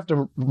that if I have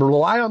to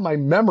rely on my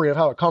memory of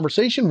how a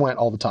conversation went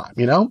all the time,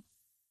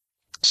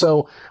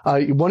 So,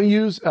 you want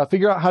to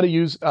figure out how to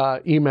use,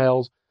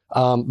 emails,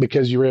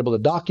 because you're able to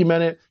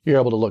document it. You're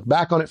able to look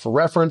back on it for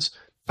reference.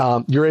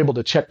 You're able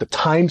to check the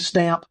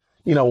timestamp.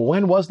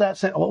 When was that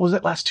sent? What was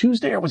it, last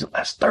Tuesday or was it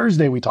last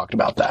Thursday? We talked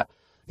about that.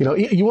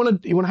 You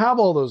want to have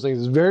all those things.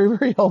 It's very,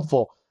 very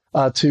helpful,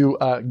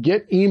 to,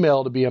 get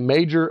email to be a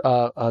major,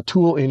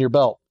 tool in your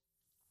belt.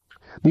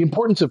 The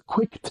importance of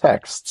quick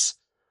texts.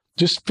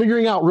 Just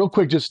figuring out real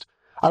quick,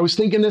 I was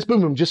thinking this,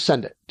 boom, boom, just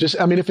send it.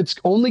 If it's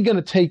only going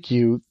to take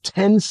you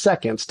 10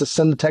 seconds to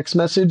send the text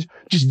message,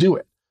 just do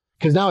it.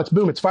 Because now it's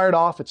boom, it's fired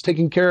off, it's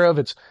taken care of.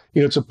 It's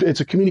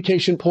a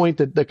communication point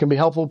that can be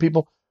helpful to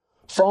people.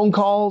 Phone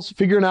calls,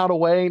 figuring out a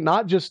way,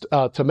 not just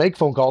to make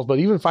phone calls, but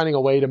even finding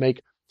a way to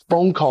make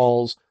phone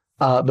calls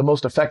the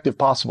most effective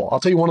possible. I'll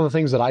tell you one of the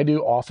things that I do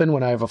often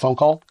when I have a phone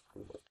call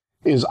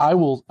is I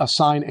will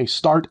assign a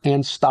start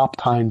and stop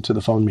time to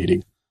the phone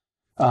meeting.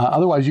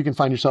 Otherwise, you can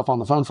find yourself on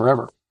the phone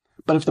forever.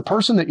 But if the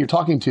person that you're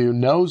talking to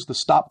knows the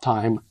stop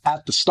time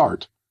at the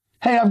start,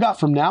 hey, I've got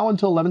from now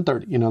until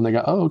 11:30, and they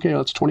go, oh, okay,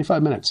 that's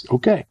 25 minutes.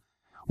 Okay.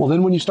 Well,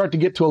 then when you start to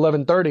get to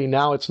 11:30,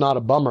 now it's not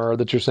a bummer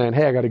that you're saying,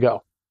 hey, I got to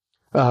go.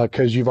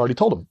 Because you've already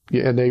told them,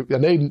 and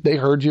they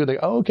heard you. They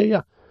oh, okay,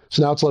 yeah.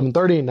 So now it's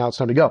 11:30, and now it's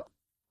time to go.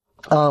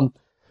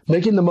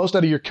 Making the most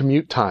out of your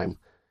commute time.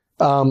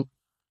 When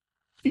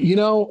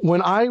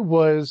I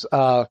was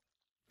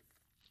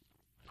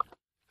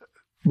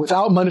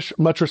without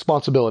much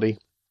responsibility,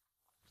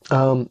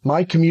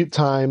 my commute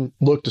time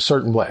looked a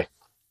certain way,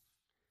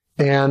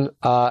 and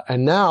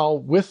now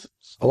with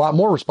a lot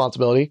more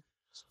responsibility,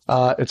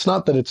 it's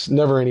not that it's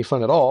never any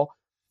fun at all,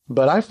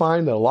 but I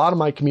find that a lot of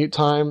my commute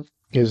time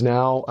is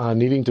now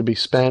needing to be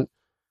spent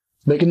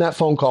making that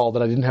phone call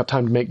that I didn't have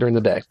time to make during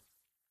the day.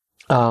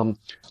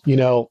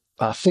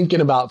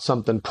 Thinking about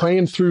something,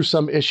 praying through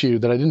some issue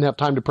that I didn't have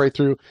time to pray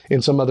through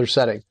in some other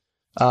setting.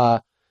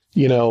 Strategizing,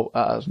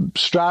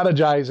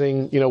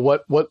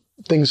 what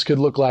things could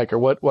look like or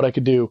what I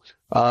could do.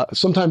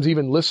 Sometimes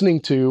even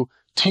listening to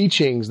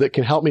teachings that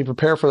can help me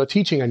prepare for the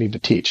teaching I need to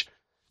teach.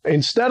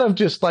 Instead of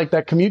just like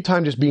that commute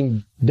time just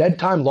being dead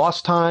time,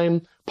 lost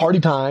time, party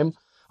time.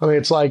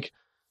 It's like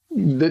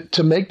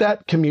to make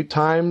that commute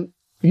time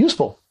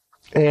useful.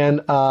 And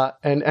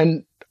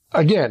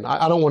again,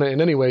 I don't want to in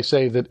any way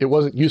say that it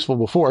wasn't useful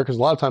before, because a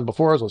lot of time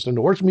before I was listening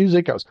to worship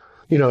music, I was,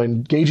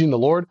 engaging the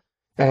Lord.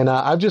 And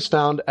I've just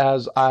found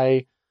as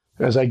I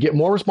get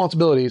more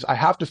responsibilities, I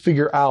have to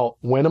figure out,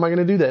 when am I going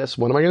to do this?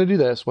 When am I going to do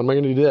this? When am I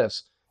going to do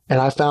this? And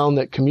I found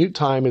that commute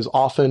time is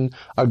often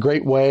a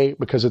great way,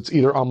 because it's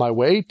either on my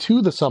way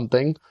to the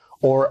something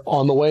or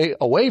on the way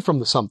away from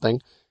the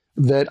something,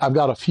 that I've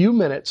got a few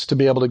minutes to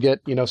be able to get,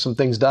 some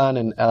things done.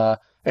 And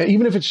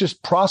even if it's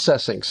just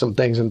processing some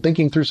things and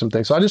thinking through some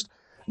things. So I just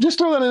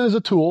throw that in as a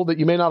tool that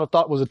you may not have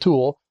thought was a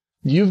tool.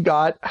 You've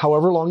got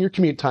however long your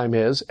commute time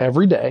is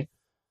every day,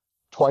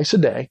 twice a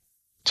day,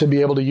 to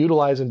be able to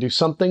utilize and do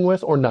something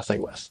with or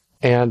nothing with.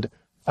 And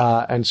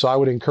so I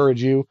would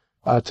encourage you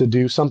to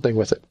do something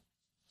with it.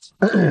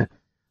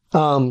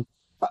 A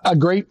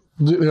great,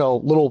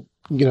 little,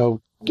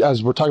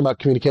 as we're talking about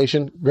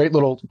communication, great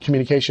little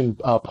communication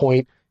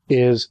point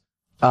is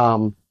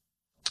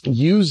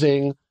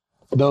using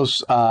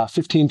those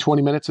 15,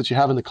 20 minutes that you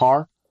have in the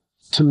car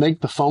to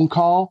make the phone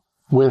call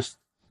with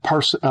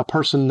a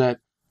person that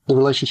the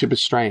relationship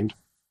is strained,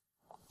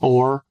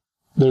 or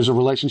there's a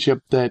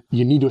relationship that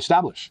you need to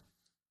establish.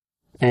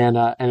 And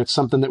it's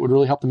something that would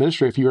really help the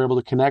ministry if you were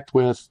able to connect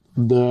with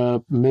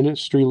the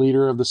ministry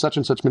leader of the such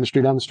and such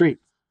ministry down the street,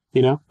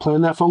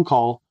 plan that phone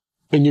call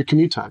in your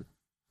commute time.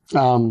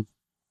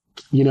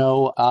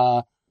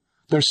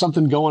 There's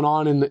something going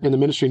on in the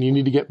ministry and you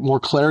need to get more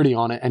clarity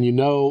on it. And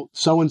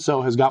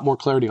so-and-so has got more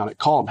clarity on it.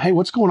 Call them. Hey,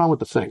 what's going on with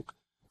the thing?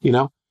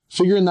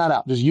 Figuring that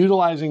out, just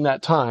utilizing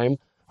that time,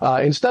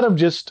 instead of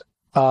just,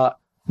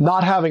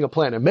 not having a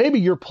plan. And maybe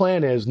your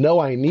plan is, no,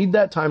 I need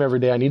that time every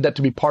day. I need that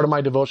to be part of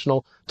my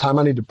devotional time.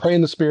 I need to pray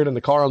in the Spirit in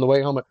the car on the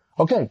way home.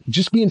 Okay.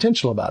 Just be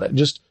intentional about it.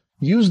 Just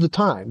use the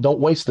time. Don't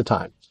waste the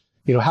time.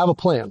 Have a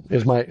plan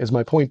is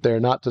my point there,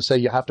 not to say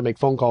you have to make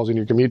phone calls in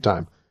your commute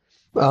time.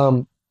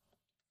 Some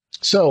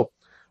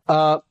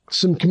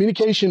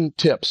communication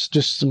tips,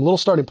 just some little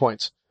starting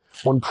points.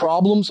 When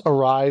problems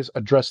arise,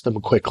 address them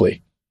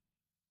quickly.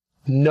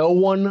 No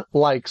one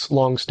likes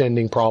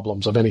long-standing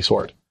problems of any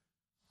sort.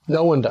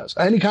 No one does.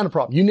 Any kind of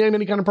problem. You name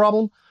any kind of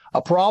problem.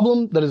 A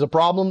problem that is a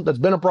problem that's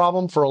been a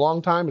problem for a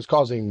long time is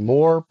causing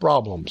more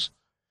problems.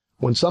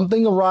 When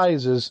something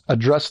arises,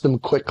 address them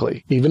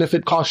quickly, even if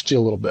it costs you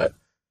a little bit.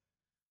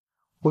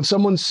 When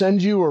someone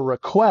sends you a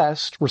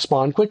request,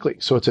 respond quickly.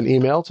 So it's an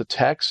email, it's a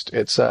text,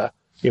 it's a,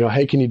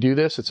 hey, can you do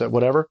this? It's a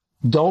whatever.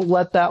 Don't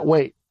let that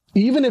wait.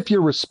 Even if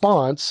your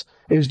response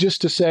is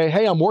just to say,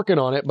 hey, I'm working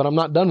on it, but I'm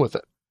not done with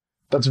it.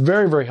 That's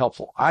very, very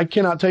helpful. I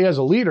cannot tell you as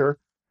a leader,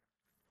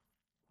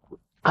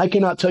 I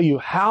cannot tell you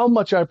how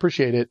much I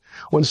appreciate it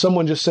when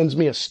someone just sends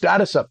me a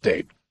status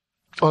update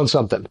on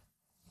something.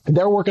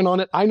 They're working on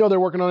it. I know they're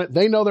working on it.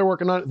 They know they're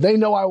working on it. They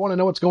know I want to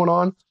know what's going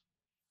on.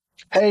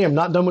 Hey, I'm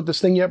not done with this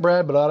thing yet,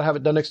 Brad, but I ought to have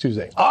it done next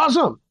Tuesday.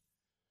 Awesome.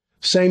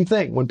 Same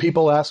thing. When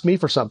people ask me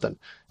for something,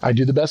 I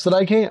do the best that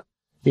I can,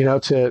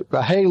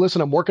 hey,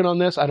 listen, I'm working on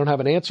this. I don't have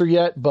an answer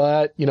yet,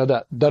 but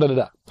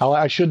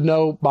I should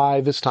know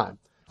by this time.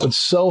 What's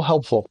so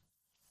helpful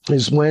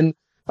is when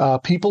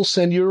people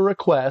send you a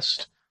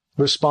request,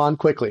 respond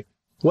quickly.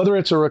 Whether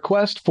it's a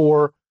request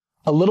for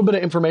a little bit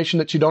of information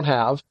that you don't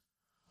have,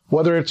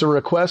 whether it's a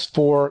request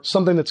for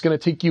something that's going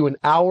to take you an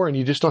hour and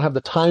you just don't have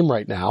the time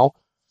right now,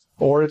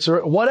 or it's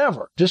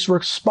whatever. Just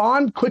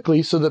respond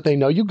quickly so that they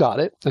know you got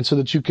it, and so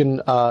that you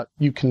can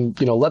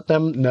let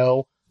them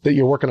know that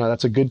you're working on it.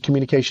 That's a good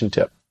communication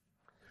tip.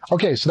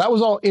 Okay, so that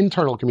was all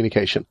internal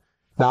communication.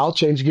 Now I'll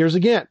change gears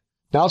again.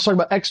 Now let's talk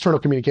about external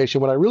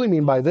communication. What I really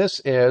mean by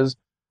this is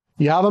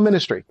you have a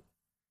ministry.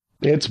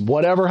 It's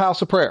whatever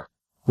house of prayer,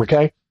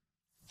 okay?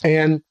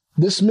 And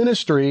this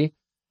ministry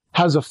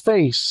has a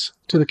face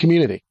to the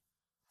community.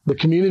 The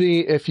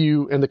community,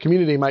 and the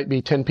community might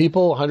be 10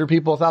 people, 100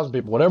 people, 1,000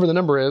 people, whatever the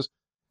number is.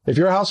 If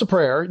you're a house of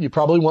prayer, you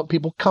probably want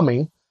people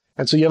coming,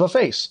 and so you have a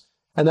face.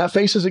 And that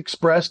face is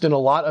expressed in a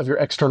lot of your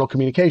external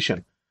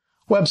communication.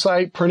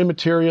 Website, printed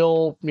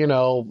material,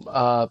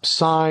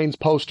 signs,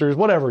 posters,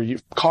 whatever,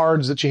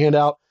 cards that you hand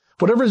out,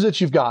 whatever it is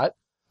that you've got.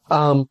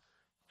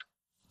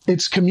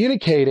 It's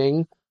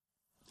communicating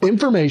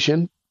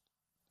information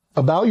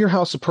about your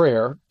house of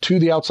prayer to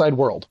the outside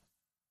world.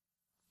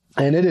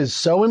 And it is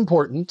so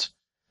important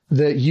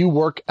that you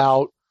work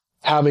out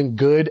having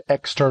good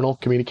external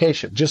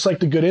communication. Just like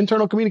the good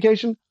internal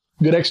communication,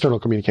 good external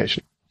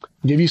communication.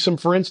 I'll give you some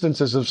for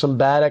instances of some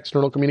bad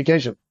external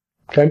communication.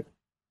 Okay.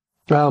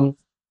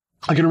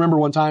 I can remember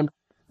one time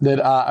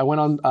that I went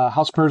on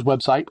House of Prayer's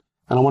website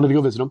and I wanted to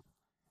go visit them.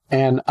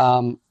 And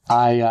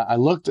I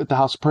looked at the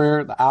House of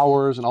Prayer, the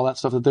hours and all that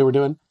stuff that they were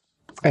doing.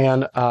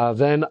 And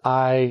then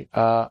I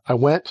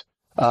went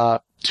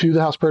to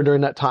the House of Prayer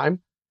during that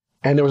time,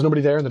 and there was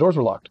nobody there and the doors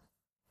were locked.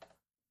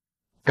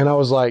 And I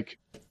was like,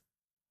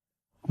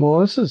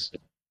 well, I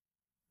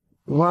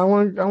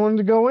wanted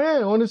to go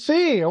in. I wanted to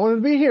see. I wanted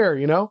to be here,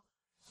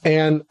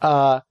 And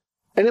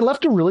it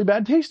left a really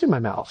bad taste in my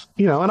mouth,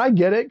 and I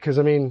get it. Cause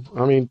I mean,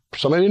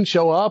 somebody didn't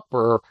show up,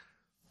 or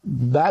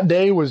that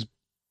day was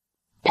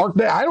park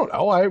day. I don't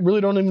know. I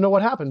really don't even know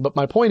what happened. But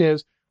my point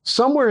is,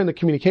 somewhere in the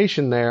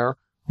communication there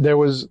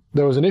was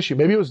an issue.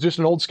 Maybe it was just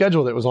an old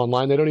schedule that was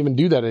online. They don't even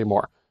do that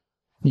anymore.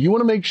 You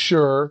want to make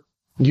sure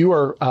you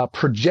are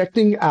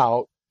projecting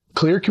out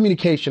clear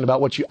communication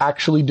about what you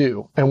actually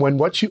do. And when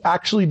what you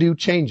actually do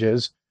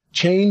changes,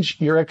 change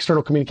your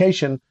external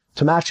communication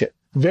to match it.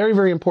 Very,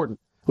 very important.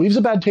 Leaves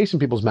a bad taste in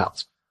people's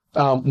mouths.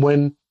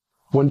 When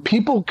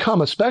people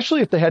come,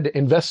 especially if they had to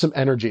invest some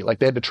energy, like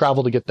they had to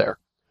travel to get there,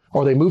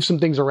 or they moved some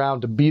things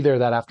around to be there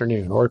that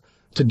afternoon, or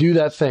to do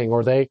that thing,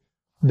 or they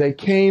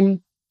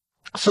came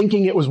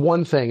thinking it was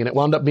one thing and it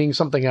wound up being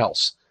something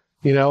else.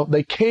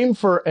 They came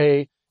for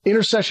a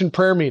intercession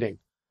prayer meeting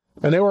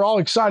and they were all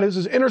excited. This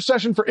is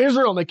intercession for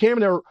Israel. And they came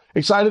and they were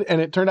excited,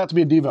 and it turned out to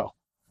be a Devo.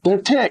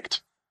 They're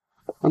ticked.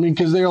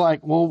 Because they're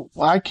like, well,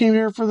 I came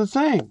here for the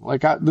thing.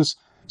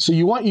 So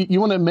you want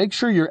to make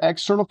sure your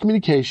external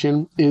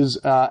communication is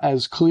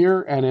as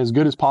clear and as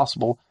good as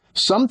possible.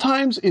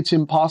 Sometimes it's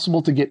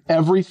impossible to get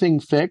everything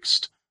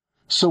fixed.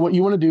 So what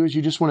you want to do is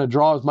you just want to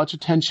draw as much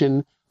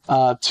attention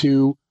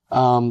to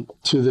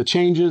the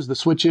changes, the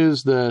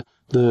switches, the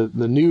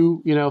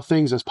new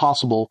things as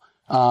possible.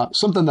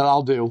 Something that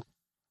I'll do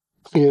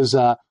is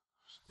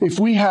if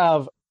we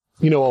have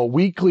a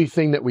weekly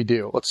thing that we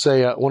do, let's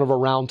say one of our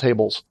round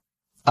tables,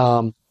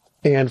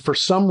 and for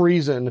some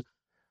reason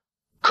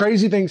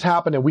crazy things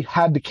happened and we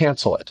had to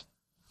cancel it.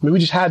 We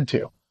just had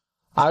to.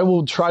 I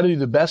will try to do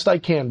the best I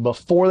can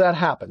before that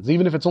happens,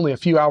 even if it's only a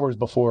few hours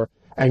before,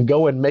 and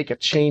go and make a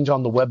change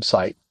on the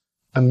website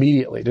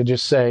immediately to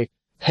just say,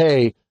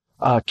 hey,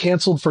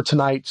 canceled for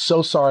tonight.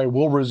 So sorry.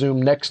 We'll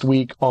resume next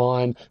week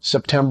on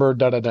September,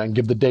 and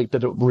give the date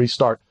that it will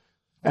restart.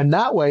 And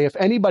that way, if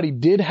anybody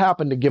did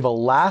happen to give a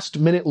last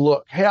minute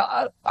look, hey,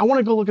 I want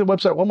to go look at the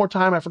website one more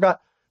time. I forgot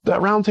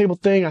that roundtable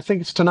thing. I think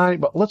it's tonight,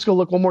 but let's go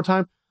look one more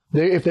time.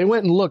 If they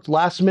went and looked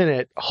last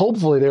minute,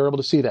 hopefully they were able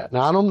to see that.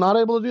 Now, I'm not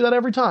able to do that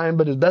every time,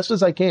 but as best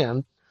as I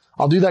can,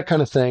 I'll do that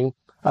kind of thing,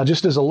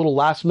 just as a little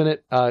last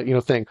minute,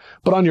 thing.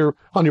 But on your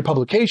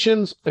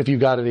publications, if you've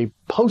got any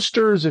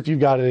posters, if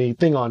you've got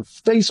anything on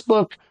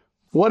Facebook,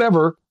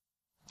 whatever,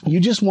 you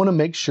just want to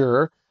make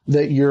sure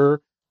that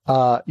your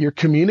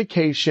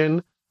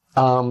communication,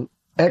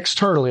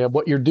 externally of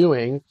what you're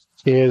doing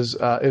is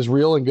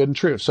real and good and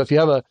true. So if you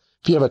have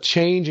a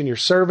change in your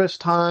service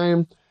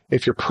time,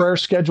 if your prayer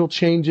schedule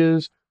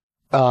changes,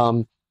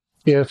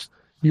 if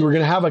you were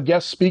going to have a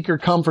guest speaker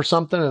come for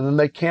something and then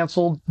they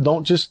canceled,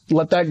 don't just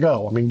let that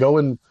go. Go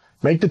and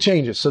make the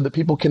changes so that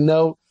people can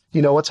know,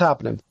 what's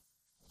happening.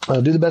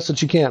 Do the best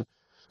that you can.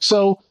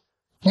 So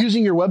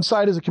using your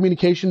website as a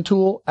communication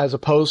tool, as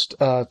opposed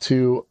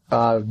to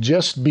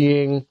just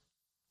being,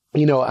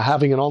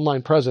 having an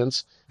online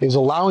presence, is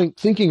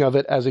thinking of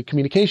it as a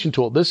communication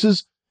tool. This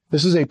is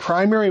a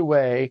primary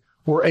way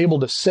we're able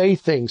to say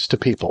things to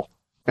people.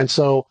 And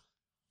so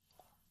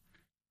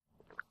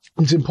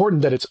it's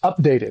important that it's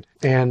updated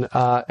and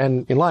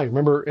in line.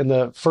 Remember in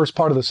the first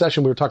part of the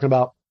session, we were talking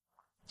about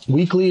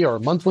weekly or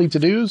monthly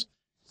to-dos.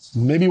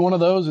 Maybe one of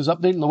those is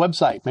updating the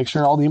website. Make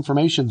sure all the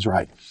information's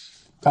right.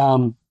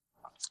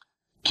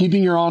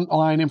 Keeping your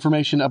online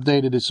information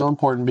updated is so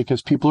important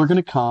because people are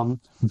going to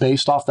come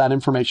based off that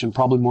information,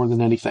 probably more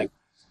than anything.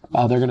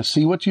 They're going to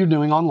see what you're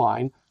doing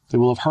online. They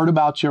will have heard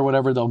about you or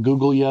whatever. They'll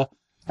Google you.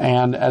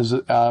 And as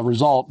a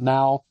result,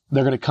 now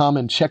they're going to come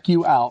and check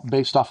you out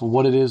based off of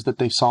what it is that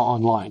they saw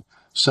online.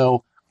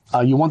 So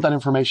you want that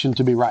information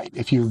to be right.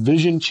 If your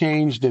vision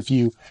changed, if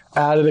you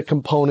added a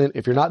component,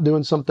 if you're not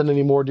doing something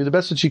anymore, do the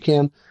best that you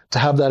can to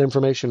have that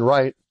information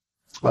right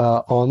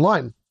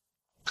online.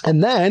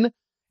 And then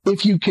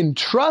if you can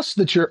trust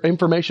that your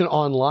information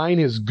online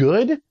is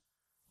good,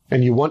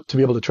 and you want to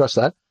be able to trust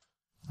that,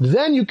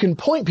 then you can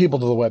point people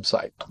to the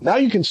website. Now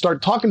you can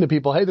start talking to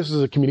people. Hey, this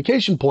is a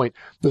communication point.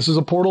 This is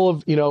a portal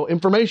of,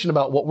 information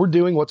about what we're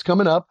doing, what's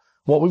coming up,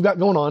 what we've got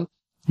going on.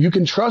 You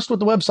can trust what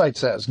the website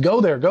says.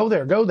 Go there, go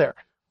there, go there.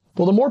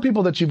 Well, the more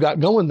people that you've got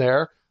going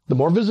there, the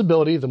more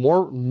visibility, the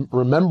more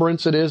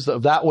remembrance it is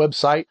of that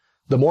website.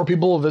 The more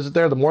people will visit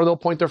there, the more they'll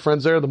point their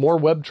friends there, the more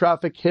web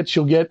traffic hits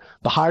you'll get,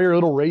 the higher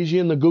it'll raise you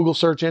in the Google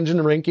search engine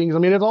rankings. I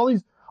mean, it's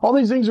all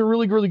these things are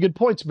really, really good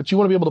points, but you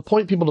want to be able to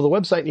point people to the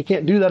website, and you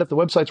can't do that if the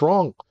website's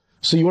wrong.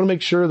 So you want to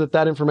make sure that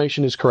that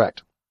information is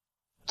correct.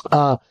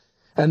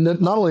 And then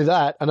not only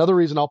that, another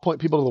reason I'll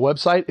point people to the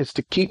website is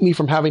to keep me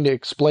from having to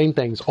explain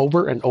things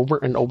over and over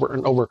and over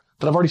and over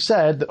that I've already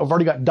said, that I've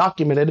already got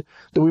documented,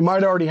 that we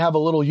might already have a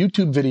little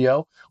YouTube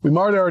video. We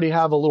might already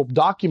have a little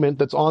document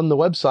that's on the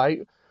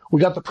website.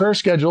 We got the prayer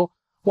schedule.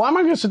 Why am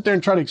I going to sit there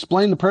and try to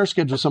explain the prayer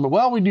schedule to someone?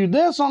 Well, we do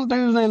this on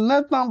Tuesday and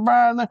that's not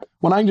bad.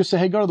 When I can just say,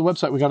 hey, go to the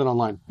website. We got it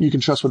online. You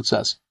can trust what it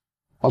says.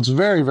 Well, it's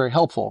very, very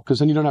helpful because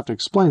then you don't have to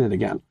explain it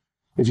again.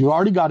 If you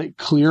already got it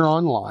clear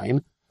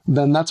online,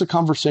 then that's a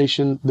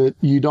conversation that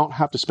you don't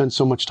have to spend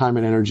so much time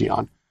and energy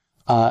on.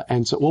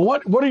 And so, well,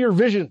 what are your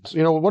visions?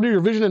 What are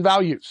your vision and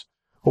values?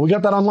 Well, we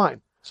got that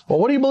online. Well,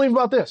 what do you believe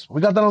about this? We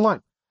got that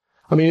online.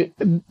 I mean,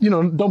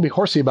 don't be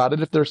horsey about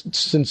it. If they're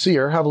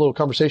sincere, have a little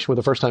conversation with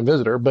a first-time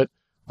visitor. But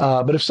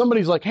if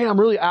somebody's like, hey, I'm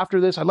really after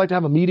this, I'd like to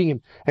have a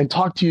meeting and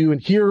talk to you and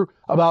hear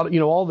about,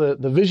 all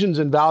the visions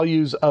and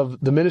values of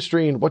the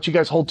ministry and what you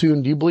guys hold to,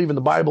 and do you believe in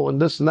the Bible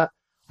and this and that?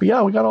 But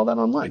yeah, we got all that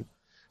online.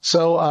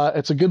 So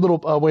it's a good little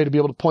way to be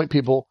able to point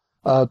people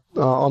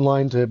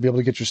online to be able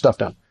to get your stuff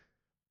done.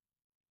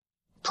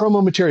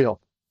 Promo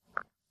material.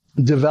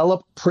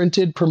 Develop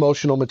printed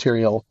promotional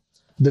material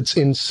that's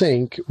in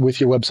sync with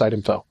your website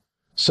info.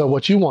 So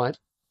what you want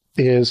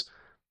is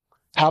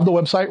have the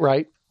website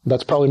right.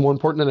 That's probably more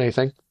important than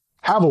anything.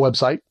 Have a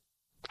website,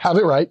 have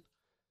it right,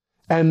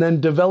 and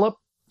then develop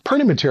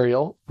printed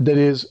material that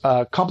is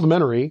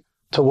complementary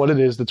to what it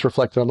is that's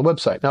reflected on the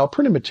website. Now,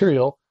 printed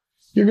material,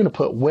 you're going to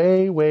put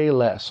way, way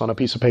less on a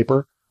piece of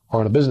paper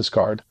or on a business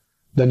card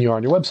than you are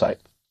on your website.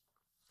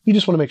 You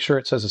just want to make sure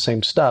it says the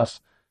same stuff,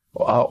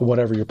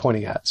 whatever you're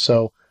pointing at.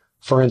 So,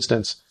 for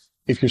instance,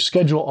 if your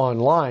schedule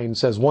online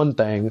says one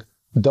thing,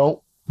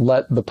 don't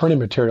let the printed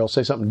material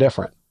say something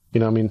different.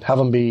 Have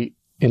them be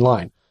in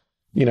line.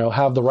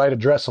 Have the right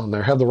address on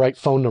there, have the right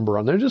phone number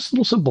on there, just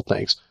little simple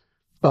things.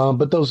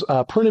 But those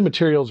printed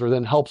materials are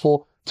then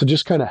helpful to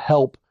just kind of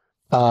help,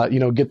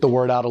 get the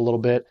word out a little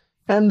bit.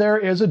 And there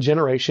is a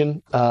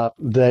generation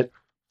that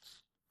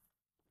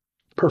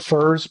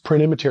prefers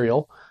printed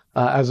material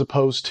as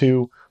opposed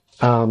to,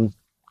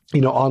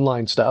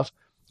 online stuff.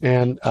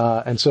 And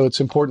so it's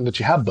important that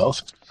you have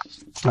both.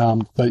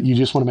 But you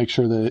just want to make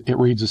sure that it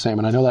reads the same.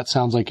 And I know that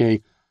sounds like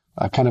a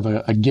kind of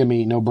a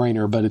gimme,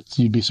 no-brainer, but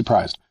you'd be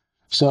surprised.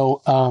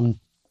 So,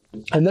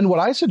 and then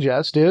what I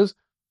suggest is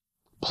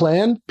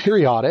plan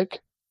periodic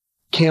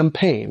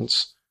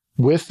campaigns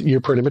with your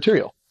printed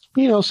material.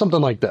 Something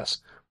like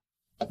this.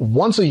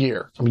 Once a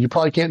year. I mean, you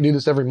probably can't do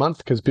this every month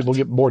because people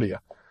get bored of you.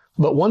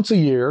 But once a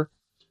year,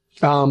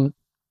 have an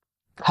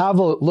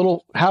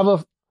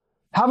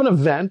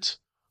event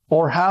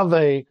or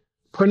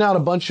print out a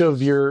bunch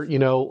of your,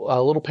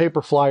 little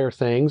paper flyer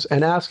things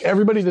and ask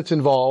everybody that's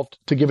involved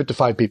to give it to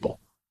 5 people.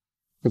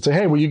 And say,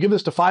 hey, will you give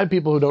this to 5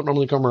 people who don't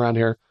normally come around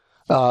here?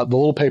 The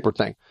little paper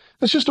thing.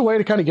 It's just a way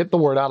to kind of get the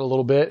word out a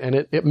little bit, and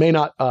it may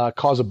not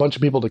cause a bunch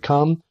of people to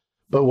come.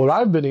 But what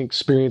I've been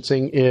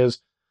experiencing is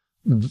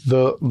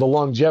the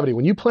longevity.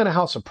 When you plant a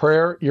house of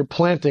prayer, you're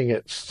planting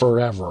it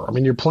forever. I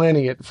mean, you're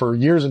planting it for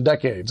years and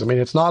decades. I mean,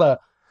 it's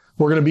not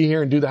we're going to be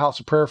here and do the house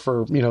of prayer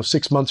for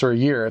 6 months or a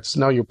year. It's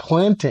now you're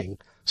planting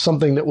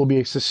something that will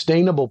be a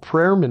sustainable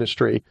prayer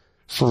ministry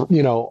for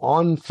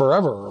on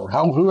forever, or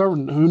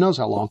who knows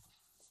how long.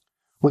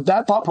 With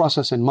that thought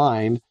process in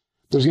mind,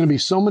 there's going to be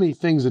so many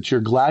things that you're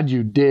glad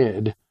you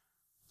did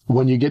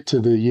when you get to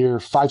the year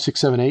 5, 6,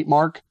 7, 8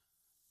 mark,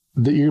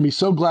 that you're going to be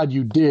so glad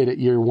you did at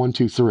year 1,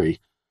 2, 3,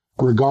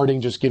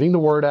 regarding just getting the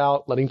word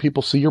out, letting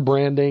people see your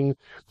branding,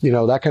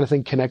 that kind of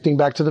thing, connecting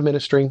back to the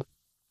ministry,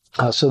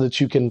 so that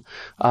you can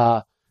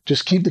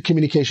just keep the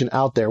communication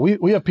out there.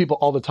 We have people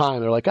all the time.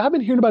 They're like, I've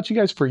been hearing about you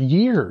guys for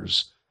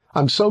years.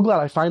 I'm so glad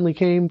I finally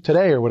came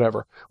today or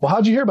whatever. Well,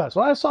 how'd you hear about us?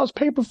 Well, I saw this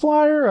paper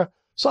flyer.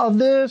 Saw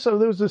this, or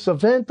there was this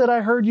event that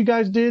I heard you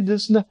guys did,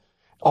 this and that.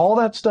 All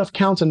that stuff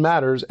counts and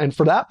matters. And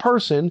for that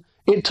person,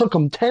 it took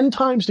them 10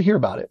 times to hear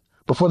about it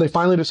before they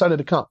finally decided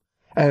to come.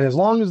 And as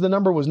long as the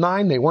number was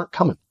 9, they weren't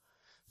coming.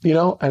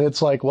 And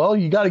it's like, well,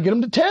 you got to get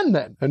them to 10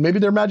 then. And maybe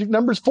their magic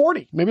number is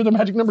 40. Maybe their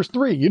magic number is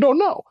 3. You don't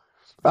know.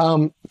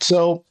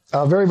 So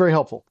very, very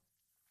helpful.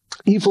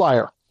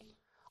 E-flyer.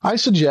 I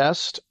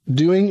suggest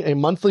doing a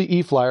monthly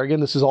e-flyer. Again,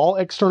 this is all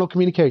external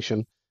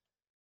communication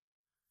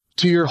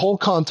to your whole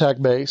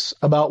contact base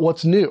about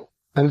what's new.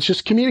 And it's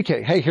just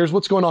communicate. Hey, here's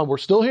what's going on. We're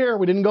still here.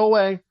 We didn't go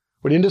away.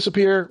 We didn't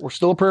disappear. We're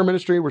still a prayer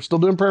ministry. We're still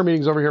doing prayer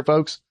meetings over here,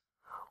 folks.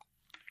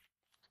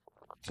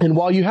 And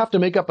while you have to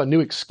make up a new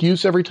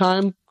excuse every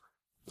time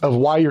of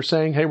why you're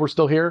saying, hey, we're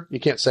still here, you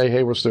can't say,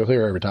 hey, we're still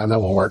here every time. That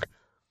won't work.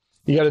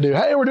 You got to do,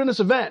 hey, we're doing this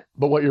event.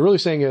 But what you're really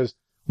saying is,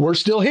 we're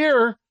still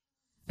here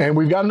and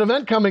we've got an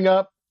event coming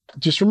up.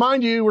 Just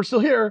remind you, we're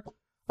still here.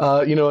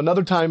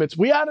 Another time it's,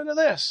 we added to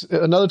this.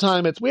 Another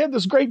time it's, we had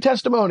this great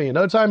testimony.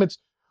 Another time it's,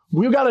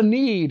 we've got a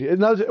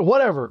need.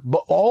 Whatever.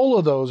 But all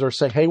of those are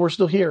saying, hey, we're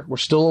still here. We're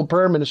still a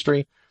prayer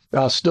ministry.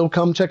 Still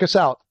come check us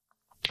out.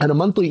 And a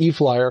monthly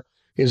e-flyer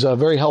is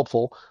very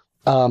helpful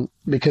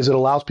because it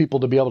allows people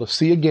to be able to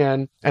see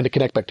again and to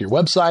connect back to your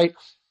website,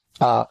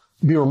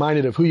 be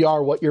reminded of who you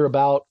are, what you're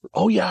about.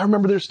 Oh, yeah, I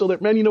remember they're still there.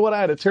 Man, you know what?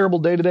 I had a terrible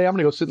day today. I'm going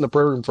to go sit in the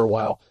prayer room for a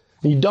while.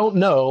 And you don't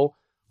know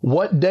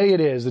what day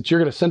it is that you're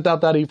going to send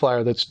out that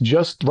e-flyer that's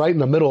just right in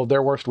the middle of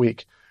their worst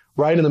week,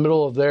 right in the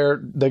middle of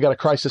they got a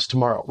crisis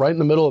tomorrow, right in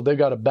the middle of they've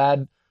got a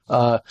bad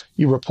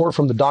you report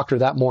from the doctor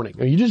that morning.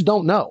 You just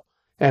don't know.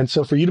 And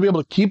so for you to be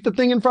able to keep the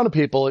thing in front of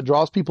people, it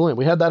draws people in.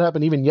 We had that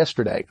happen even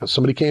yesterday.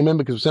 Somebody came in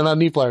because we sent out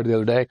an e-flyer the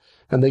other day,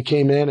 and they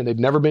came in and they'd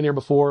never been here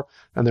before.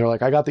 And they're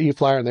like, I got the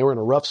e-flyer, and they were in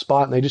a rough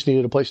spot and they just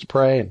needed a place to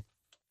pray. And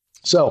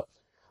so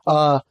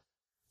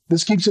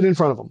this keeps it in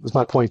front of them, is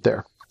my point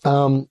there.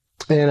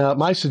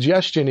 My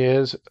suggestion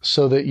is,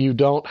 so that you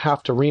don't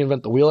have to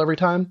reinvent the wheel every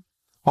time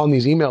on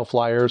these email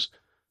flyers,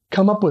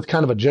 come up with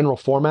kind of a general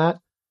format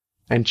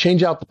and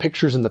change out the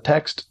pictures and the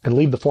text and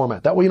leave the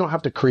format. That way you don't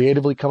have to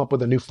creatively come up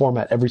with a new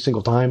format every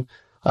single time.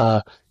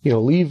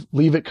 Leave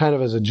it kind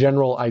of as a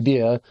general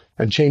idea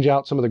and change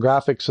out some of the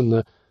graphics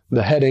and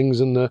the headings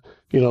and the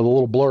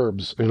little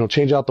blurbs,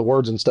 change out the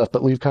words and stuff,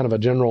 but leave kind of a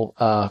general,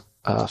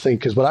 thing.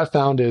 Cause what I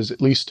found is,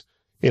 at least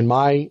in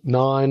my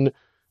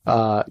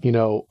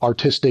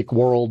artistic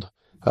world,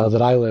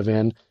 that I live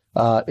in,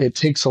 it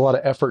takes a lot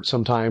of effort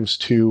sometimes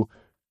to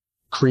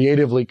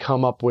creatively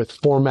come up with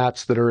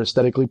formats that are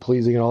aesthetically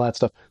pleasing and all that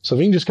stuff. So if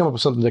you can just come up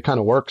with something that kind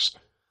of works,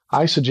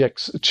 I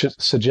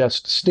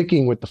suggest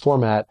sticking with the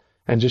format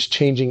and just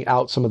changing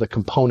out some of the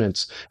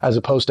components, as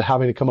opposed to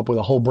having to come up with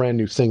a whole brand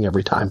new thing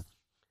every time.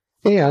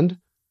 And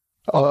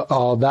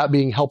that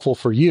being helpful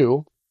for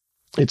you,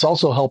 it's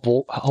also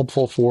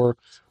helpful for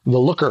the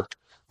looker,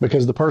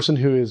 because the person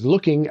who is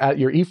looking at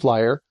your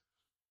e-flyer,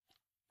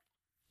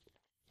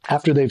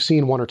 after they've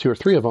seen one or two or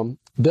three of them,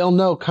 they'll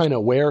know kind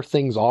of where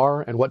things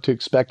are and what to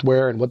expect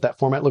where and what that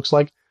format looks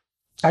like.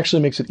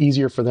 Actually makes it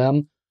easier for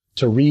them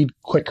to read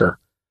quicker.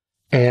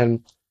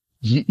 And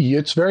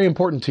it's very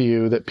important to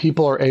you that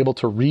people are able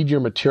to read your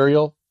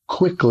material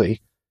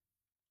quickly,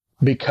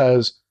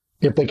 because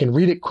if they can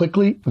read it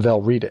quickly,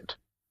 they'll read it.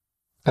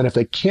 And if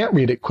they can't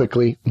read it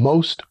quickly,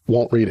 most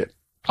won't read it.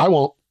 I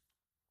won't.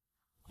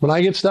 When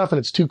I get stuff and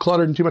it's too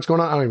cluttered and too much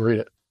going on, I don't even read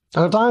it. I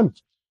don't have time.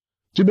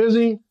 Too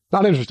busy.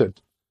 Not interested.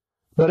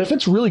 But if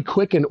it's really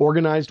quick and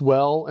organized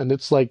well, and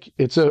it's like,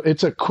 it's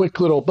a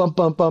quick little bump,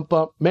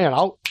 man,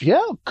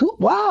 cool.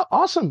 Wow.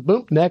 Awesome.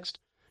 Boom. Next.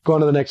 Go on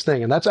to the next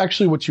thing. And that's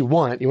actually what you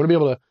want. You want to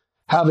be able to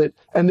have it,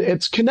 and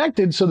it's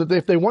connected so that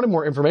if they wanted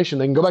more information,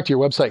 they can go back to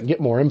your website and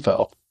get more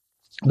info.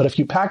 But if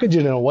you package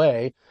it in a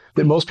way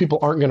that most people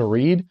aren't going to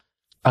read,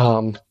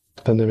 then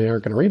they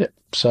aren't going to read it.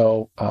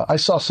 So I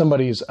saw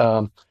somebody's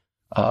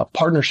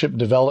partnership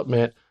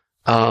development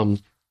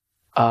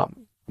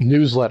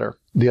newsletter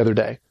the other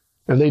day,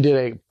 and they did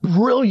a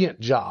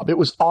brilliant job. It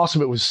was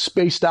awesome. It was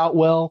spaced out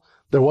well.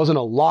 There wasn't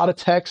a lot of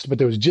text, but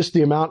there was just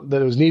the amount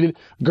that was needed.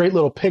 Great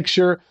little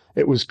picture.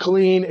 It was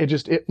clean.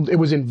 It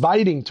was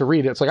inviting to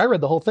read it. It's like I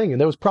read the whole thing, and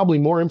there was probably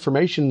more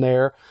information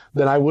there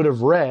than I would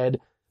have read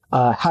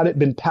had it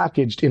been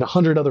packaged in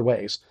 100 other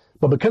ways.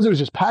 But because it was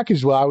just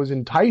packaged well, I was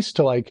enticed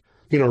to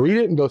read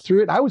it and go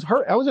through it. I was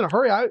in a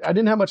hurry. I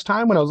didn't have much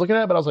time when I was looking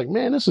at it, but I was like,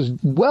 man, this is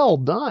well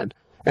done.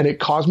 And it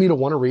caused me to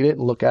want to read it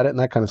and look at it and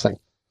that kind of thing.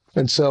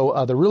 And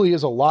so there really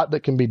is a lot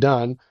that can be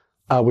done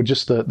with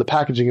just the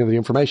packaging of the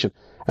information.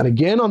 And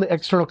again, on the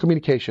external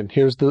communication,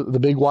 here's the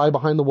big why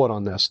behind the what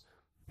on this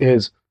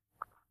is,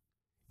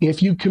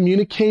 if you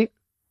communicate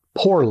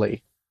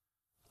poorly,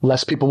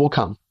 less people will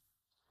come.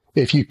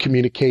 If you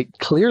communicate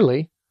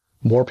clearly,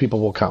 more people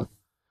will come.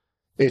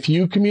 If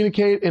you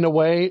communicate in a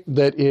way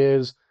that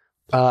is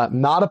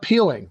not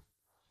appealing,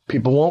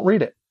 people won't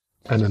read it,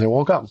 and then they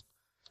won't come.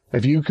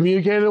 If you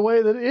communicate in a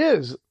way that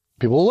is,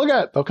 people will look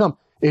at it, they'll come.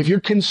 If you're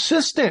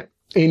consistent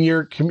in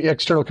your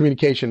external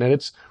communication and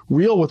it's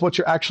real with what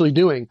you're actually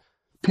doing,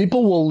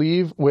 people will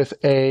leave with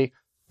a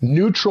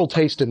neutral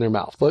taste in their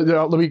mouth.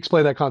 Let me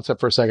explain that concept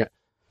for a second.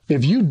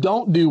 If you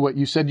don't do what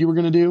you said you were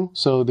going to do,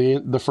 so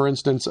the for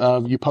instance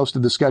of you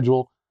posted the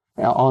schedule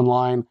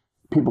online,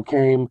 people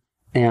came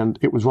and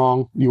it was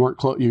wrong, you were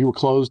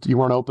closed, you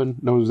weren't open,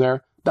 no one was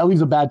there, that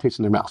leaves a bad taste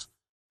in their mouth.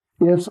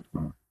 If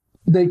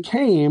they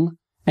came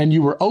and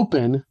you were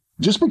open,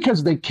 just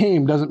because they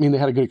came doesn't mean they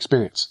had a good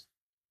experience.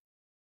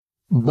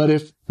 But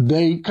if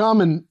they come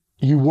and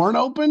you weren't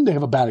open, they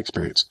have a bad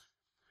experience.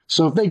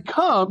 So if they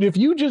come, if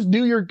you just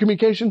do your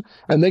communication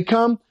and they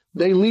come,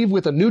 they leave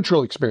with a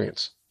neutral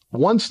experience.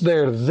 Once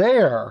they're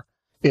there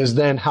is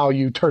then how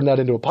you turn that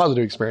into a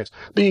positive experience.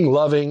 Being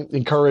loving,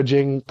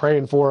 encouraging,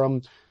 praying for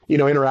them,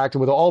 interacting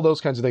with all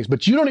those kinds of things.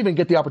 But you don't even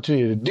get the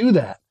opportunity to do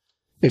that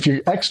if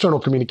your external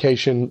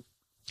communication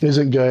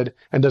isn't good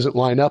and doesn't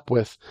line up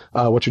with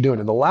what you're doing.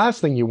 And the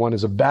last thing you want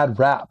is a bad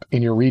rap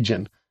in your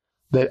region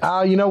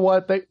that, you know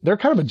what, they're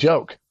kind of a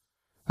joke.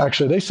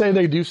 Actually, they say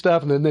they do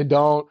stuff and then they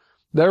don't.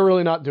 They're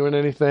really not doing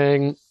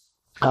anything.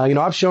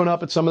 I've shown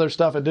up at some of their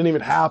stuff. It didn't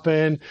even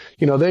happen.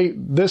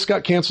 This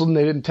got canceled and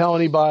they didn't tell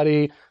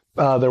anybody.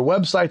 Their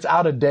website's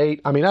out of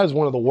date. I mean, that is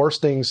one of the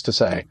worst things to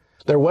say.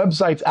 Their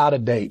website's out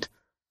of date.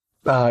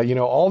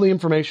 All the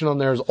information on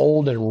there is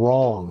old and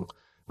wrong.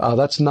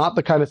 That's not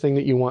the kind of thing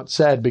that you want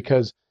said,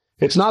 because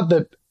it's not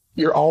that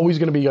you're always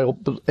going to be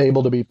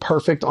able to be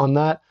perfect on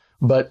that.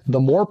 But the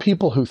more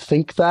people who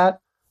think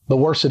that, the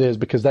worse it is,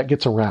 because that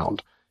gets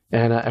around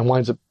and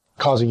winds up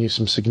causing you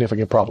some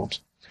significant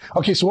problems.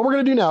 Okay, so what we're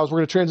going to do now is we're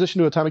going to transition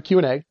to a time of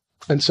Q&A.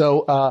 And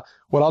so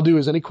what I'll do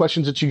is any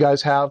questions that you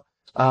guys have,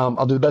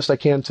 I'll do the best I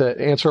can to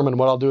answer them. And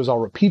what I'll do is I'll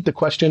repeat the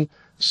question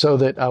so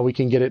that we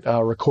can get it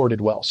recorded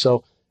well.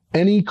 So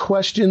any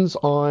questions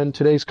on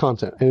today's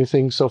content?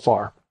 Anything so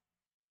far?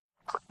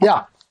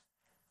 Yeah.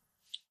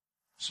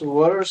 So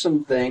what are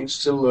some things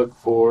to look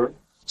for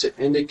to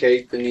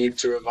indicate the need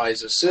to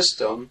revise a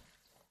system?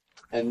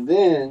 And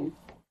then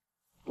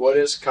what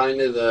is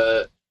kind of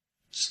the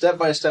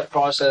step-by-step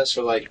process,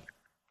 or like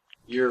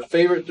your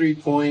favorite 3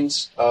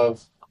 points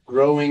of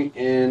growing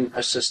in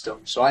a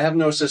system? So I have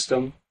no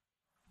system.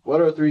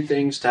 What are 3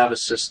 things to have a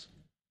system?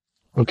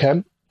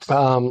 Okay.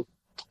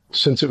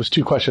 Since it was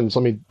 2 questions,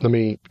 let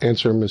me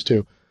answer them as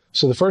 2.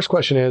 So the first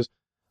question is,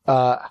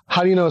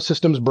 how do you know a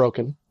system's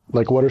broken?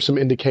 Like, what are some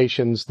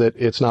indications that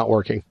it's not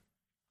working?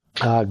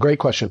 Great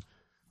question.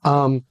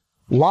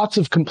 Lots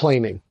of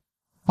complaining.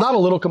 Not a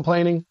little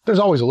complaining. There's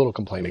always a little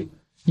complaining.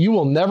 You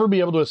will never be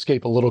able to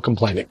escape a little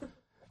complaining.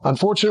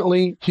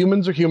 Unfortunately,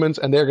 humans are humans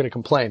and they're going to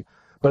complain.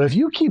 But if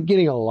you keep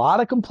getting a lot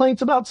of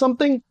complaints about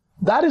something,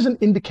 that is an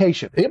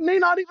indication. It may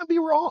not even be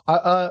wrong,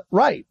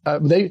 right.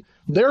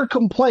 Their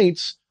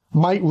complaints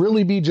might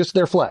really be just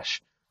their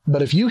flesh.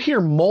 But if you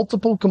hear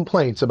multiple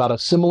complaints about a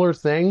similar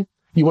thing,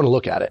 you want to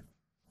look at it.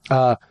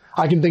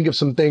 I can think of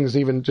some things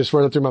even just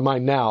running through my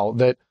mind now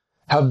that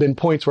have been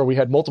points where we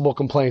had multiple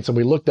complaints and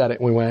we looked at it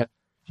and we went,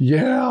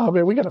 yeah,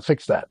 man, we got to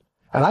fix that.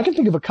 And I can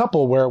think of a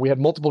couple where we had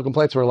multiple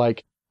complaints where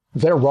like,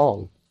 they're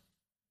wrong.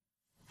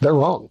 They're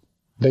wrong.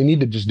 They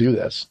need to just do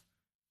this.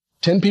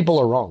 10 people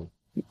are wrong.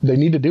 They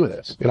need to do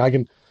this. And I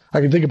can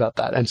think about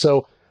that. And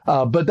so,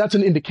 but that's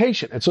an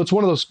indication. And so it's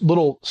one of those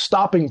little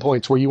stopping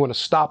points where you want to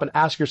stop and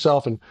ask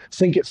yourself and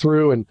think it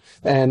through. And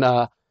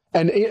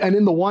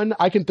in the one,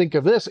 I can think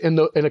of this in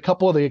a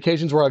couple of the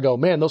occasions where I go,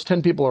 man, those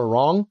 10 people are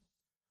wrong.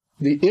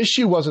 The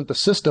issue wasn't the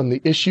system.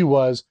 The issue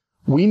was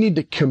we need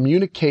to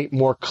communicate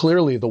more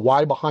clearly the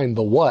why behind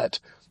the what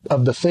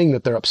of the thing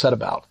that they're upset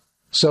about.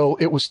 So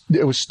it was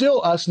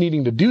still us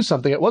needing to do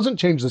something. It wasn't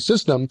change the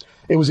system.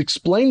 It was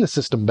explain the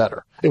system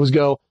better. It was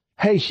go,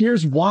 hey,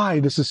 here's why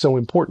this is so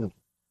important.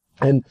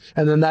 And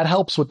then that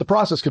helps with the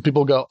process because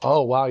people go,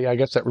 oh, wow, yeah, I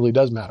guess that really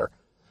does matter.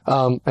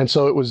 And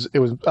so it was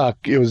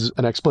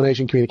an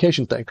explanation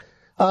communication thing.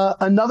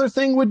 Another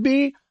thing would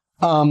be,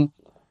 I'm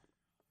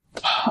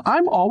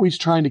always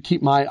trying to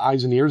keep my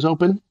eyes and ears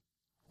open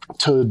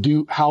to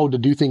do how to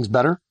do things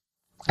better.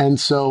 And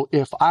so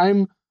if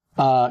I'm,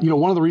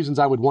 one of the reasons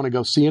I would want to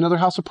go see another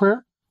house of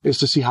prayer is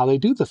to see how they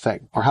do the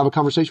thing or have a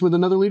conversation with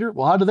another leader.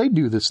 Well, how do they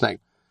do this thing?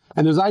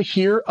 And as I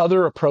hear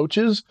other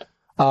approaches,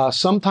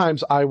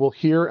 sometimes I will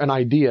hear an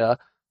idea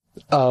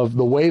of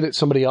the way that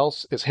somebody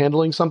else is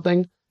handling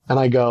something. And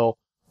I go,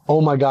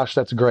 oh my gosh,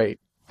 that's great.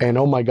 And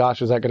oh my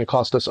gosh, is that going to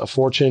cost us a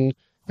fortune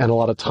and a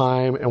lot of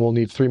time? And we'll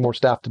need 3 more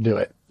staff to do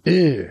it.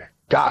 Ew,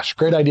 gosh,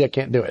 great idea.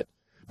 Can't do it.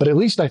 But at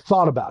least I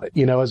thought about it,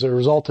 as a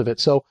result of it.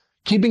 So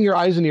keeping your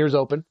eyes and ears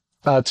open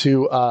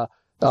to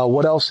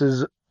what else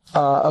is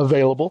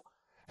available.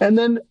 And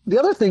then the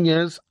other thing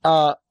is,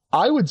 I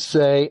would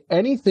say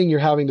anything you're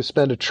having to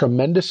spend a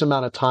tremendous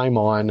amount of time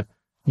on,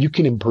 you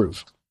can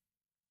improve.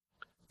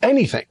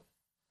 Anything.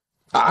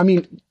 I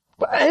mean,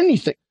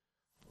 anything.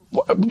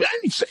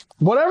 Anything.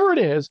 Whatever it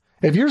is,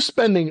 if you're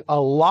spending a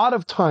lot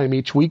of time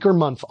each week or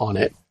month on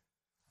it,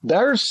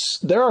 there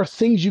are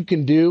things you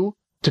can do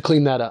to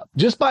clean that up.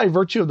 Just by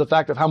virtue of the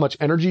fact of how much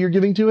energy you're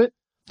giving to it,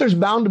 there's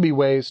bound to be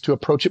ways to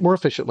approach it more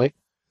efficiently.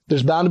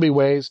 There's bound to be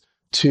ways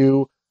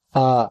to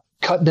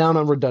cut down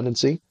on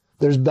redundancy.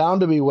 There's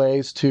bound to be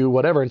ways to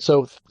whatever. And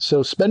so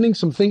spending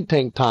some think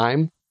tank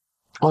time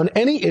on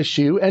any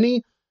issue,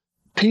 any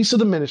piece of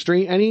the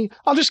ministry,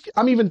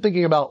 I'm even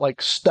thinking about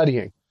like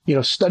studying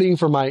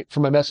for my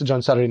message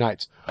on Saturday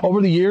nights. Over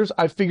the years,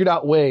 I've figured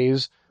out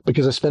ways,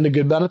 because I spend a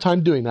good amount of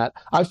time doing that,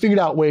 I've figured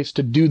out ways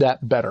to do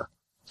that better.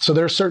 So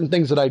there are certain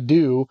things that I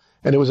do,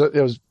 and it was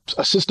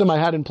a system I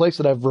had in place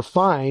that I've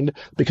refined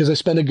because I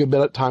spend a good bit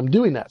of time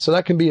doing that. So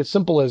that can be as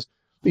simple as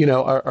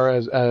or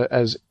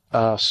as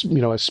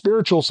a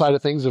spiritual side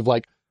of things of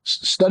like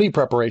study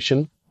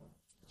preparation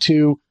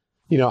to,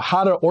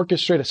 how to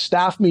orchestrate a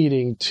staff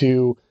meeting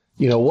to,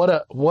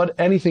 what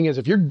anything is.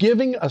 If you're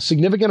giving a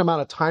significant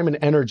amount of time and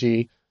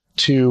energy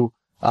to,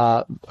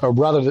 or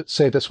rather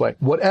say it this way,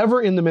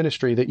 whatever in the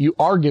ministry that you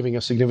are giving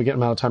a significant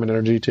amount of time and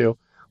energy to,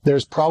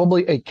 there's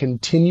probably a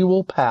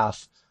continual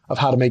path of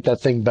how to make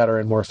that thing better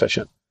and more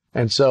efficient.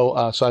 And so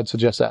I'd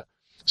suggest that.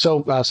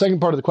 So, second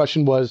part of the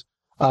question was,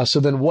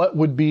 so then what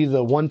would be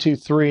the 1, 2,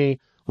 3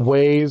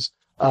 ways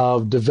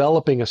of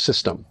developing a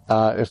system?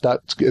 Is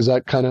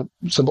that kind of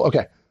simple?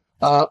 Okay.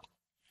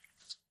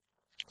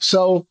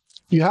 So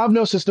you have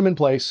no system in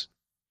place,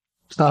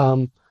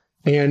 and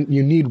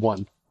you need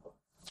one.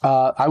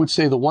 I would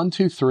say the 1,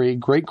 2, 3,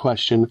 great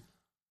question.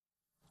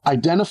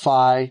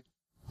 Identify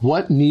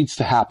what needs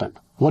to happen.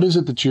 What is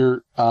it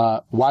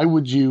that why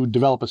would you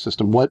develop a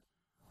system? What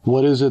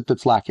is it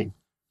that's lacking?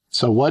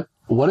 So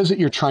what is it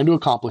you're trying to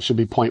accomplish should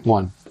be point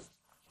 1.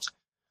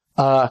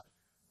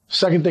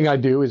 Second thing I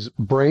do is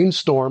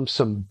brainstorm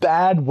some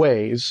bad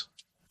ways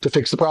to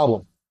fix the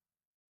problem.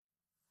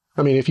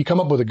 I mean, if you come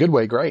up with a good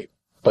way, great,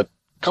 but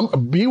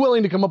be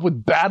willing to come up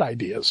with bad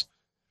ideas.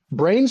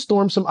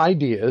 Brainstorm some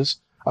ideas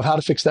of how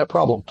to fix that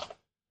problem.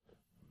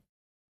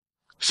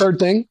 Third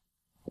thing,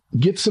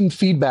 get some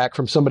feedback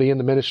from somebody in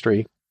the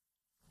ministry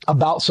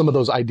about some of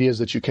those ideas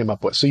that you came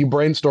up with. So you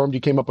brainstormed, you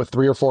came up with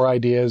 3 or 4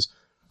 ideas.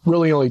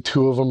 Really only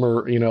 2 of them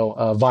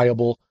are,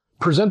 viable.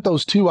 Present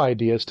those 2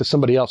 ideas to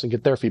somebody else and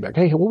get their feedback.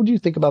 Hey, what would you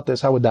think about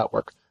this? How would that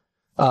work?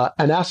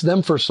 And ask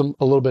them for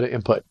a little bit of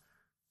input.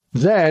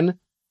 Then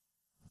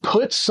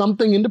put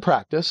something into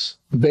practice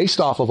based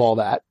off of all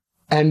that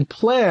and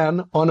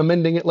plan on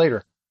amending it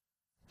later.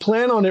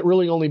 Plan on it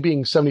really only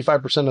being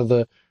 75%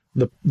 of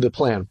the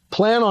plan.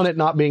 Plan on it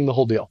not being the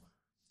whole deal.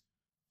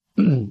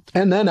 And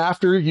then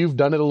after you've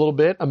done it a little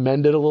bit,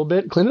 amend it a little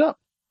bit, clean it up.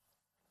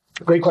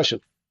 Great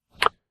question.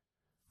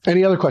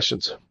 Any other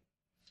questions?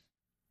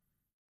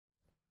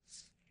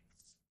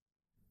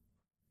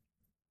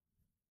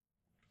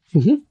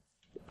 For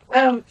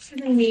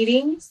the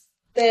meetings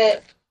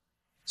that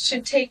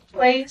should take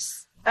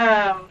place,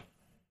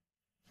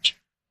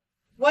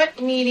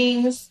 what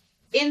meetings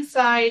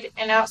inside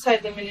and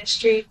outside the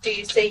ministry do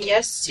you say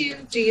yes to?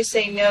 Do you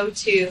say no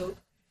to?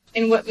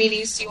 And what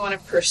meetings do you want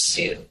to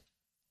pursue?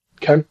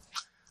 Okay.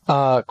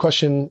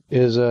 Question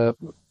is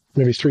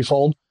maybe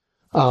threefold.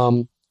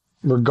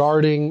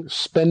 Regarding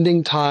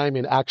spending time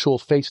in actual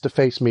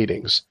face-to-face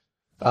meetings,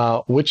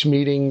 which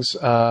meetings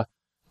do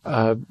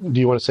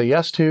you want to say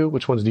yes to?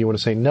 Which ones do you want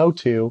to say no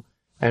to?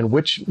 And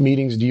which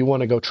meetings do you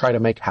want to go try to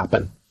make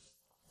happen?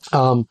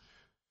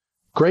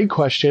 Great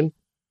question.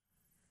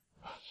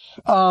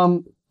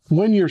 When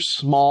you're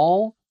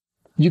small,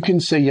 you can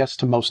say yes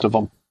to most of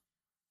them.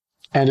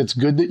 And it's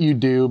good that you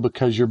do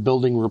because you're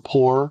building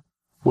rapport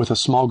with a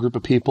small group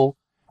of people.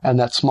 And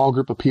that small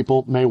group of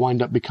people may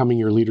wind up becoming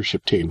your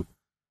leadership team.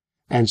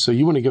 And so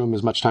you want to give them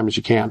as much time as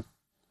you can.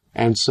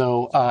 And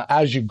so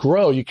as you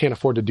grow, you can't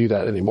afford to do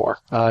that anymore.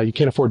 You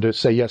can't afford to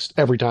say yes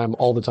every time,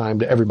 all the time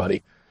to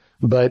everybody.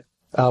 But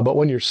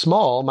when you're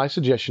small, my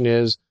suggestion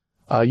is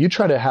you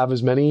try to have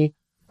as many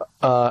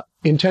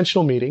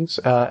intentional meetings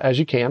as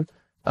you can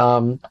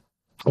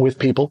with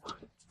people.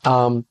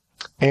 And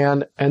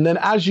then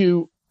as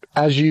the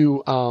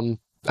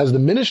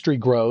ministry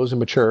grows and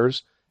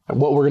matures, and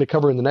what we're going to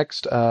cover in the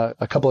next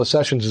a couple of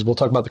sessions is we'll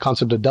talk about the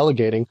concept of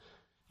delegating,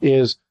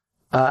 is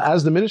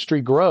as the ministry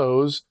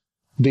grows,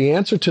 the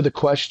answer to the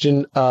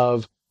question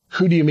of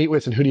who do you meet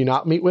with and who do you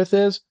not meet with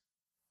is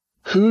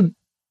who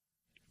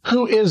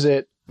is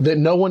it that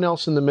no one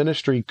else in the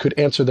ministry could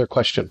answer their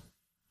question?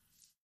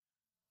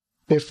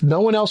 If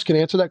no one else can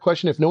answer that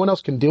question, if no one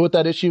else can deal with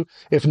that issue,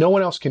 if no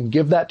one else can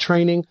give that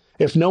training,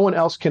 if no one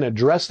else can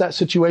address that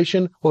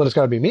situation, well, then it's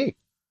got to be me.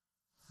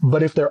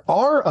 But if there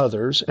are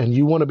others, and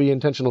you want to be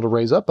intentional to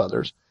raise up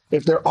others,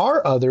 if there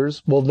are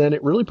others, well, then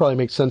it really probably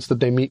makes sense that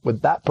they meet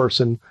with that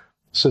person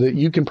so that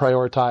you can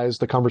prioritize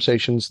the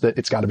conversations that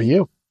it's got to be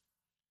you.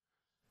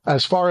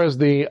 As far as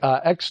the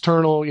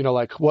external,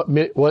 like what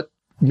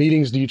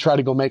meetings do you try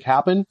to go make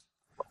happen?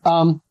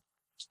 I'll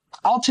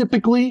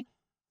typically,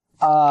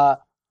 just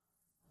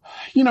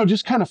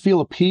kind of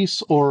feel a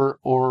peace or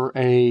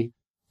a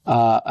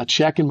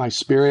check in my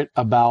spirit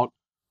about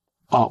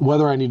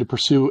whether I need to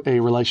pursue a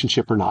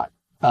relationship or not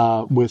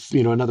with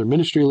another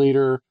ministry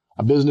leader,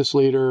 a business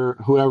leader,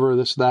 whoever,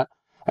 this, that.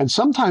 And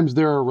sometimes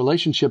there are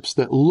relationships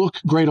that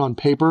look great on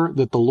paper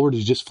that the Lord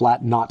is just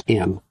flat not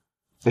in.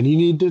 And you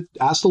need to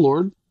ask the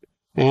Lord.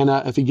 And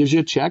if he gives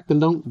you a check, then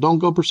don't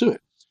go pursue it.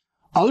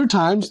 Other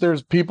times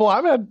there's people,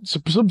 I've had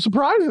some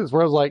surprises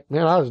where I was like,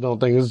 man, I just don't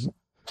think this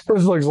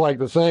looks like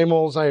the same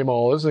old.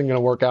 This isn't going to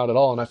work out at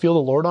all. And I feel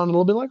the Lord on it a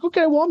little bit like,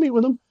 okay, well, I'll meet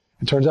with him.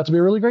 It turns out to be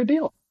a really great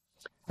deal.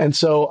 And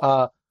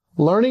so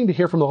learning to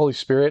hear from the Holy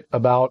Spirit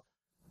about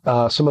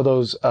some of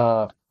those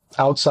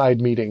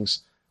outside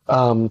meetings.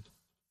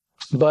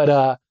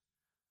 But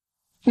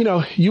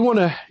you want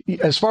to,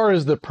 as far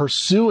as the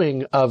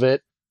pursuing of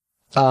it,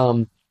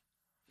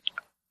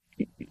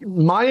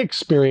 my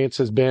experience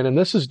has been, and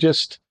this is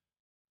just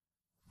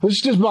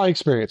my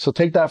experience, so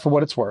take that for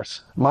what it's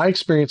worth. My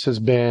experience has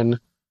been,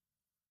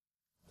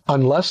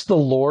 unless the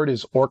Lord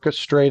is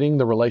orchestrating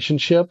the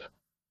relationship,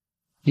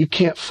 you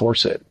can't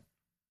force it.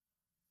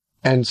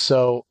 And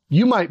so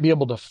you might be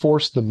able to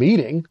force the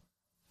meeting,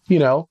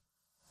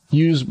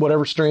 use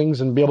whatever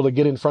strings and be able to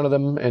get in front of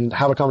them and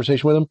have a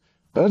conversation with them,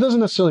 but that doesn't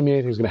necessarily mean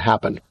anything's going to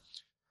happen.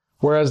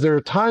 Whereas there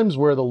are times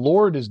where the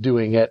Lord is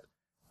doing it,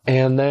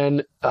 and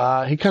then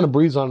he kind of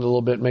breathes on it a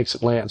little bit and makes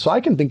it land. So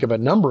I can think of a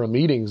number of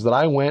meetings that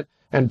I went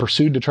and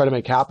pursued to try to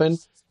make happen.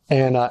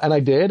 And I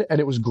did, and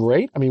it was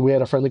great. I mean, we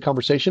had a friendly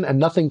conversation and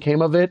nothing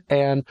came of it.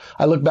 And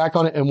I look back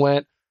on it and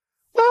went,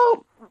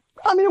 well,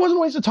 I mean, it wasn't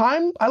a waste of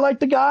time. I like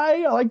the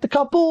guy. I like the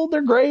couple.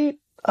 They're great.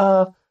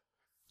 I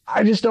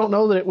just don't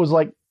know that it was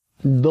like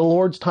the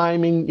Lord's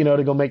timing,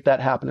 to go make that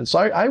happen. And so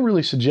I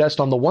really suggest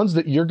on the ones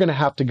that you're going to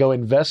have to go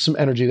invest some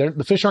energy.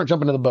 The fish aren't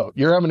jumping in the boat.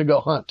 You're having to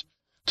go hunt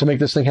to make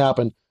this thing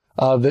happen.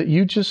 That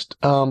you just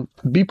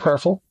be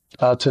prayerful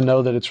to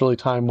know that it's really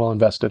time well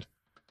invested.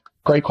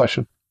 Great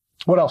question.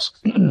 What else?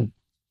 We can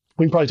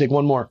probably take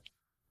one more.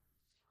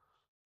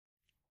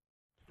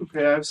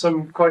 Okay, I have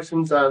some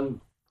questions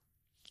on,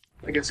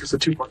 I guess it's a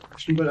two-part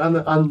question, but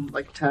on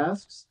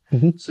tasks.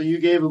 Mm-hmm. So you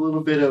gave a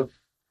little bit of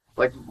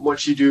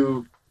what you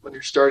do when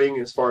you're starting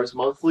as far as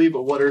monthly,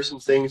 but what are some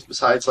things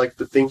besides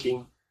the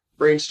thinking,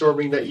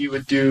 brainstorming that you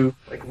would do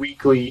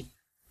weekly?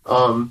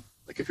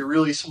 If you're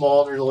really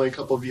small and there's only a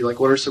couple of you,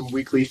 what are some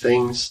weekly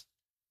things,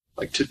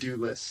 to-do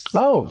lists?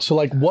 Oh, so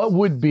what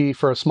would be,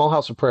 for a small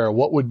house of prayer,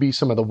 what would be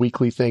some of the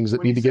weekly things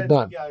that need to get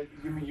done? Yeah,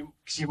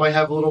 you might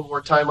have a little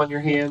more time on your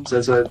hands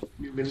as a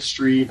new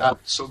ministry, not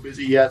so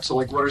busy yet. So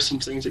what are some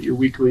things that you're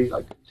weekly,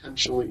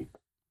 intentionally?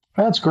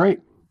 That's great.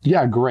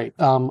 Yeah, great.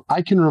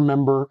 I can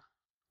remember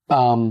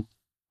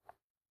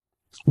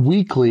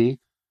weekly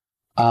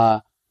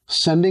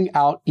sending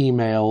out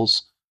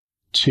emails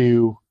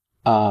to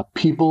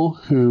people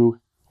who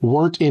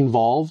weren't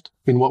involved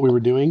in what we were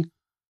doing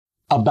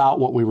about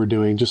what we were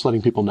doing, just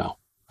letting people know.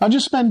 I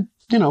just spend,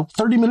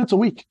 30 minutes a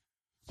week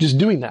just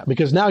doing that,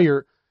 because now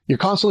you're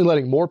constantly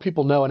letting more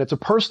people know, and it's a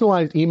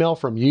personalized email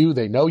from you.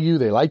 They know you,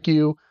 they like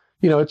you.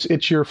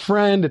 It's your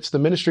friend, it's the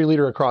ministry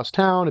leader across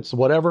town, it's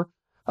whatever.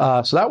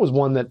 So that was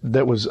one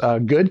that was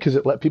good, because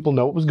it let people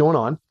know what was going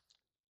on.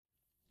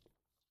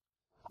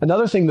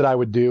 Another thing that I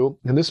would do,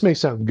 and this may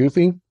sound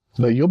goofy,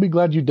 but you'll be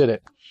glad you did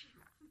it.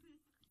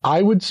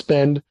 I would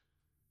spend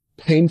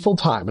painful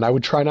time, and I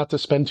would try not to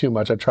spend too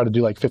much. I'd try to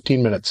do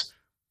 15 minutes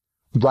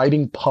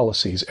writing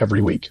policies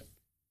every week.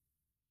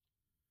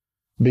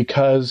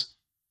 Because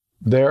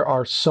there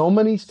are so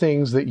many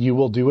things that you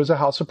will do as a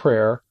house of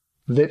prayer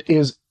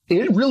it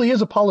really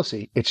is a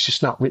policy. It's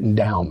just not written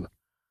down.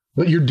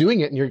 But you're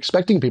doing it and you're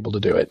expecting people to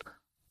do it.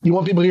 You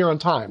want people here on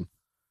time.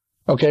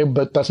 Okay,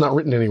 but that's not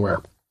written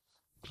anywhere.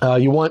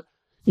 You want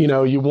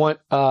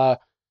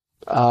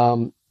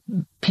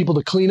people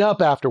to clean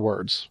up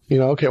afterwards.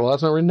 Okay, well,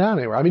 that's not written down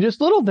anywhere. I mean,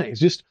 just little things.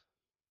 Just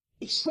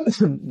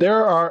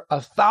there are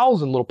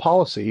 1,000 little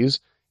policies,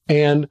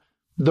 and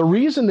the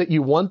reason that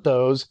you want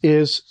those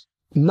is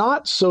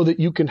not so that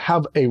you can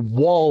have a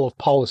wall of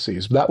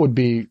policies. That would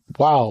be,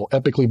 wow,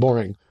 epically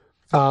boring.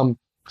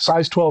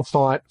 Size 12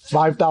 font,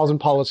 5,000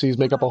 policies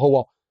make up a whole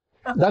wall.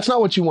 That's not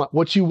what you want.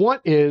 What you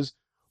want is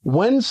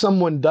when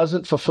someone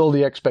doesn't fulfill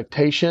the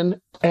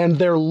expectation and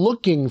they're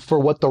looking for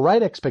what the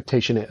right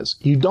expectation is,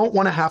 you don't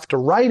want to have to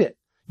write it.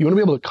 You want to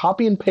be able to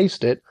copy and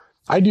paste it.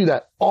 I do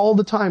that all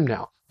the time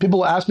now. People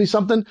will ask me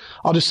something,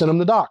 I'll just send them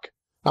the doc.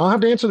 I don't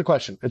have to answer the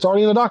question. It's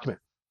already in the document.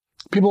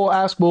 People will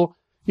ask,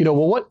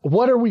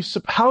 what are we,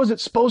 how is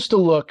it supposed to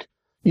look,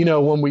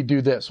 when we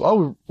do this?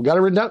 Well, we got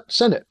it written down,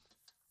 send it.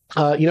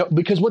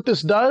 Because what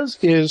this does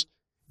is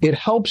it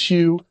helps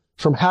you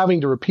from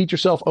having to repeat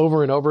yourself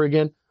over and over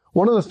again.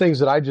 One of the things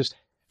that I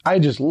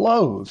just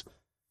loathe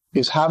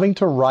is having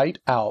to write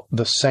out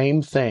the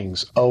same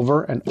things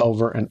over and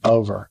over and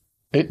over.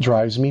 It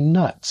drives me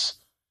nuts.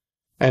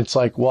 And it's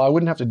well, I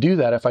wouldn't have to do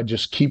that if I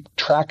just keep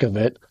track of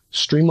it,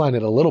 streamline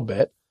it a little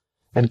bit,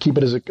 and keep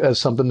it as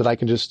something that I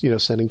can just,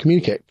 send and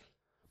communicate.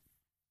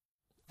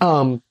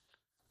 Something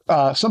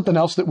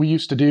else that we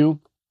used to do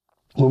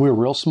when we were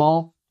real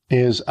small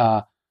is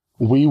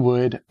we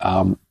would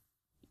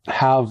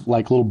have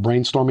little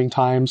brainstorming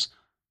times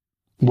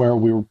where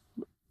we were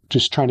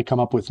just trying to come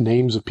up with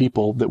names of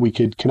people that we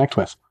could connect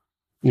with,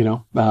 people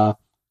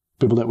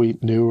that we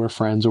knew or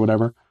friends or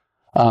whatever.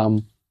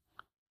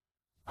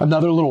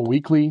 Another little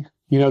weekly,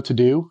 to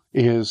do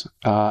is,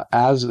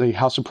 as a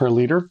house of prayer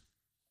leader,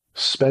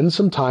 spend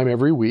some time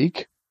every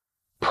week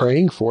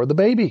praying for the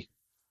baby.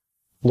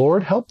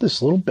 Lord, help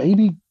this little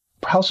baby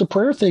house of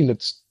prayer thing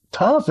that's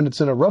tough and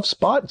it's in a rough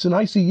spot. It's in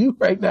ICU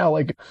right now.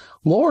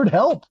 Lord,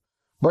 help,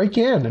 break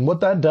in. And what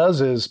that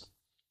does is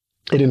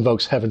it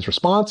invokes heaven's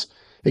response.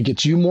 It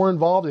gets you more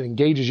involved. It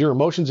engages your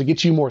emotions. It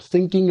gets you more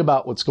thinking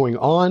about what's going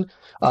on.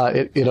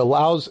 It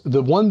allows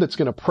the one that's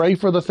going to pray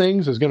for the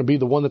things is going to be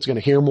the one that's going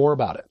to hear more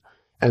about it.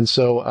 And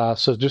so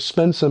just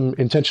spend some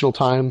intentional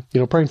time,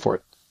 praying for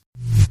it.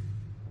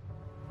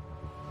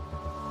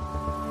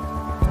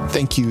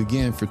 Thank you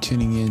again for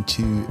tuning in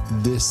to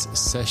this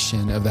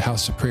session of the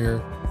House of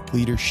Prayer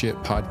Leadership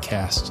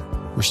Podcast.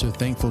 We're so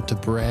thankful to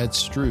Brad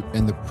Stroop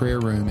in the prayer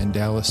room in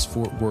Dallas,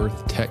 Fort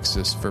Worth,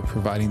 Texas, for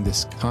providing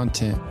this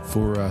content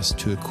for us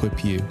to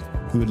equip you.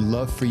 We would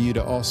love for you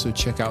to also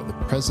check out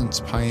the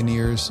Presence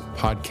Pioneers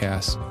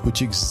podcast,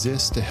 which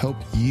exists to help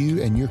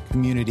you and your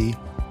community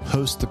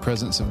host the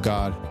presence of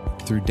God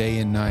through day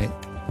and night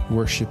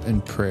worship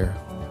and prayer.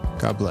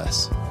 God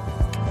bless.